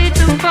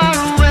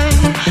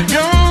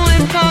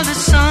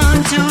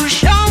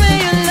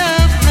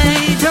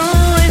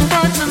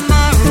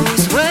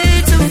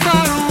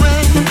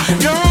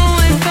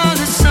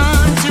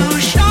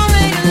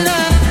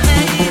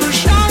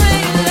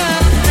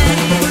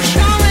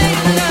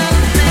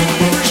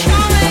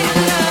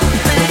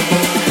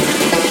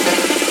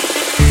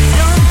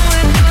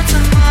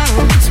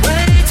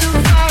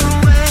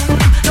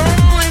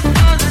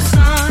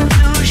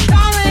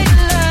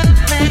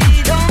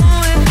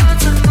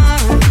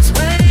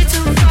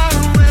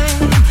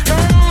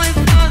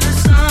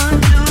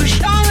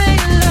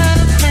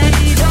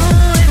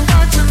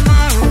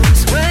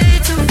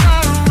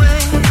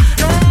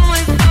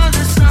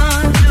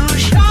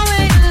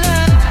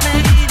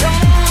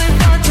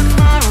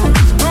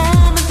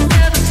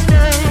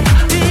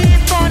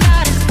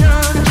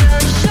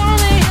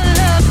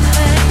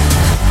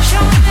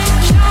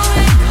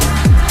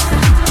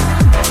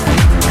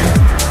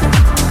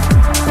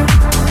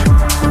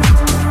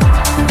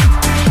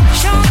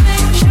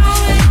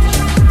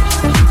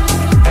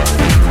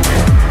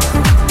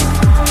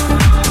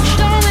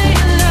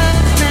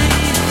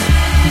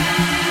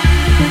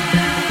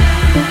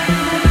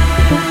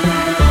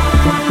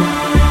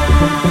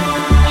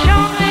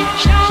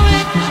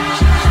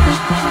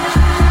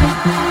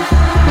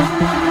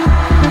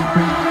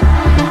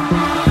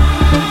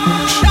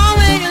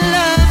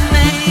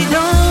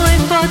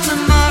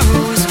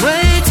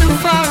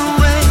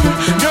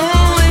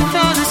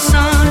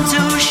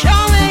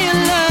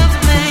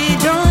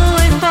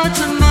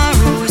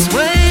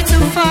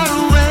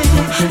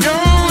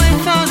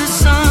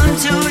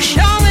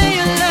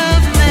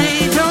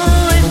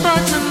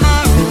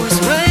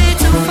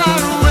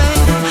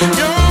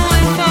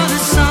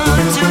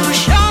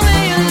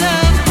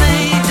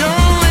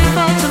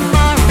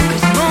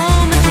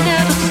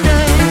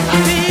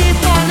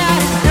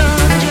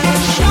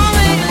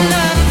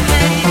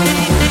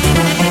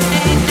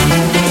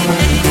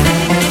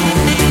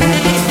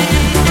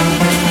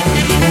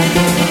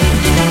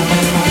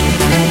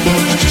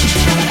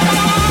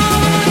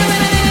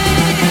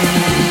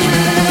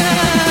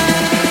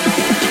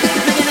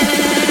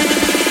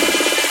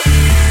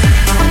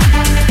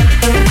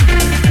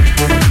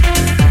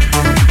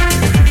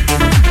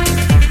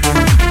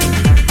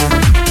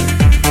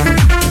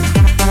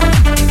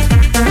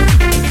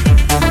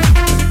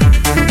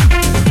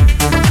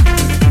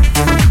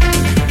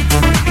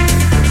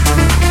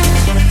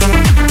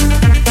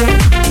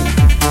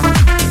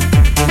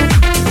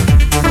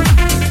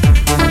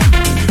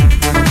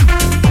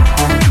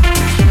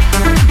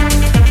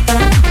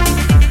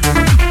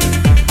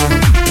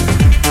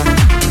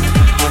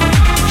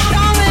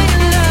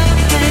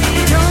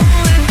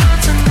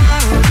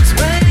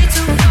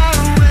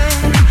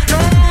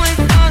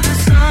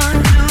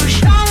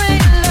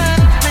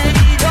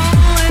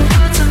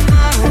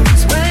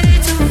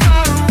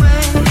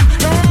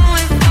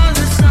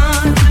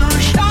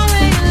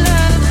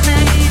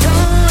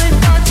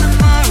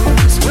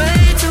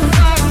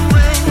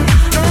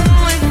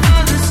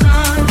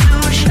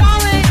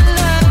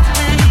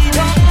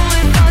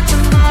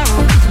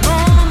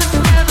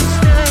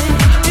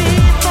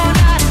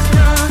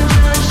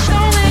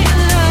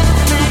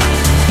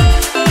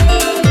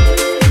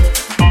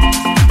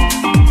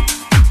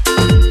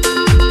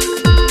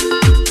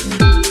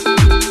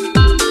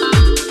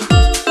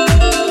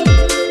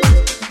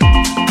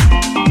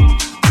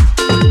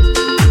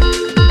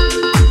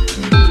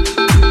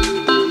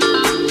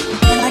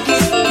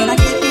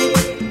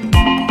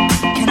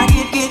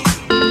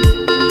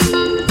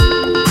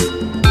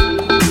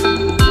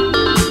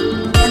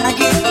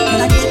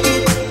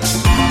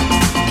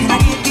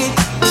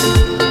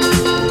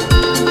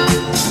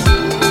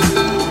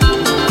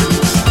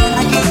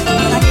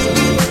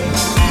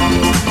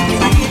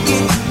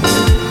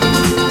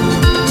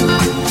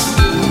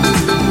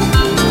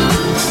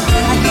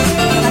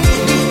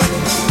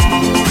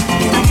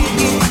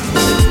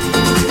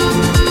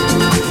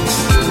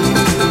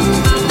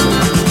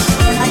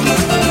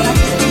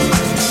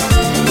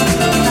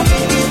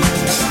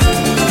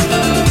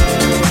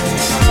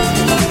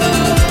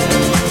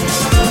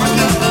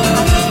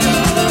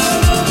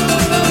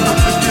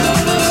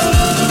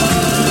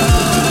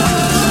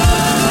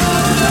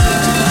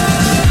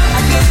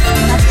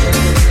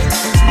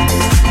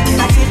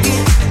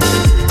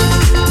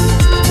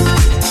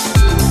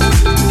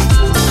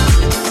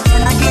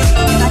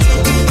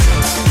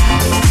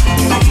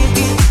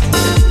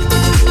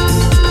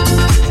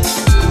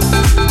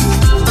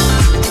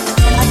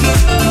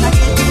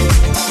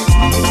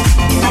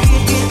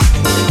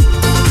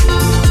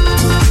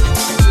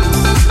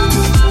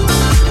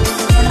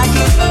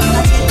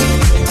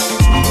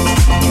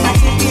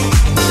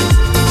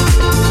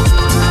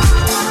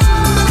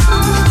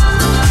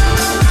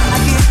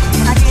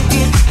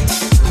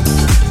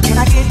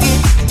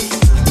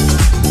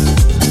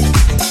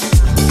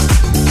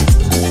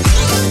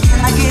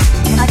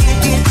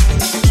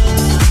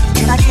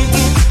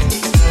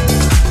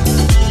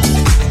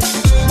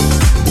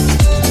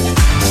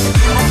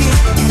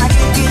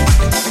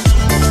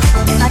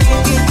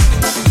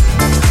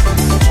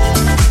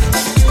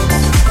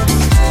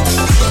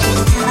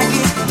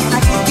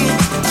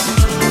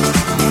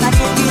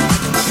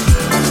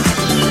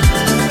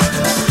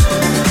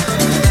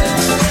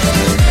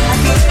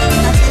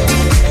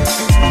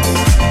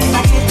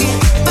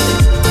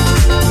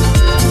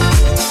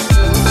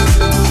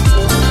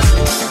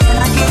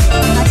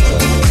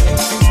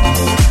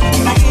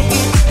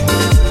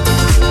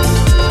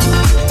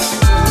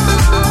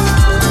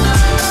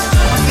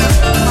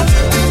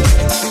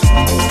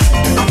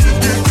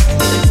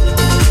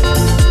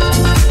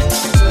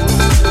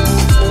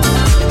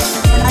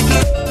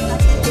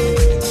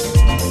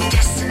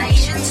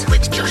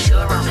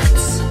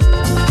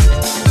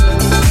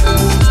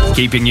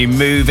Keeping you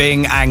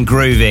moving and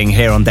grooving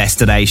here on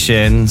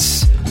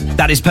Destinations.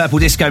 That is Purple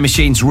Disco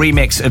Machine's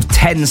remix of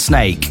Ten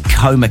Snake,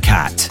 Coma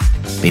Cat.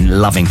 Been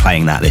loving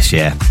playing that this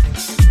year.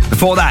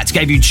 Before that,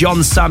 gave you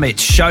John Summit,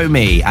 Show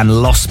Me,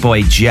 and Lost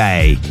Boy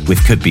J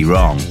with Could Be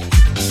Wrong.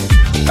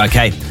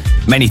 Okay,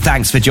 many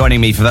thanks for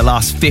joining me for the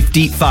last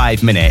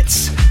 55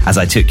 minutes as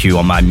I took you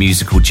on my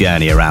musical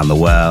journey around the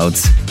world.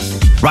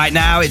 Right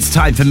now, it's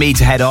time for me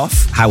to head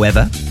off.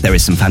 However, there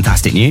is some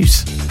fantastic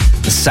news.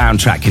 The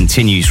soundtrack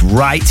continues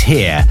right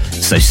here,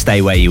 so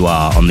stay where you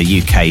are on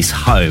the UK's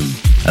home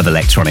of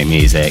electronic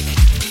music.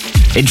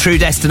 In true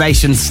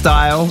Destination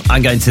style,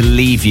 I'm going to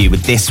leave you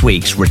with this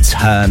week's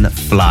Return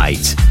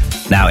Flight.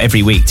 Now,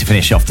 every week to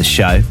finish off the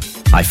show,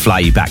 I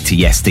fly you back to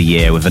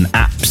yesteryear with an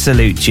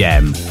absolute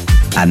gem,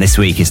 and this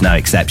week is no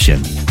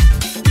exception.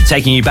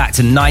 Taking you back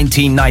to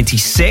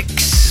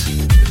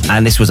 1996,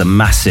 and this was a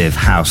massive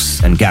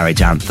house and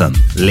garage anthem,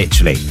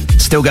 literally.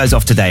 Still goes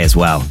off today as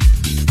well.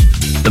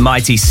 The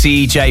mighty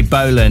CJ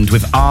Boland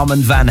with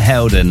Armand Van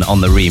Helden on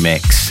the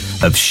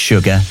remix of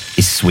Sugar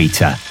is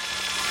Sweeter.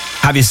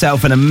 Have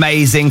yourself an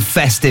amazing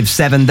festive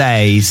 7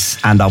 days,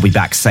 and I'll be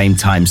back same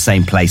time,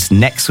 same place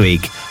next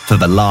week for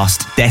the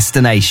last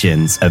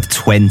Destinations of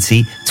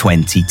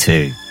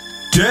 2022.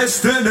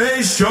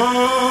 Destinations!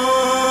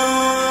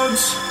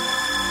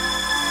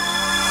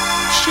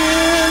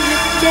 Sugar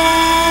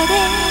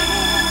Daddy.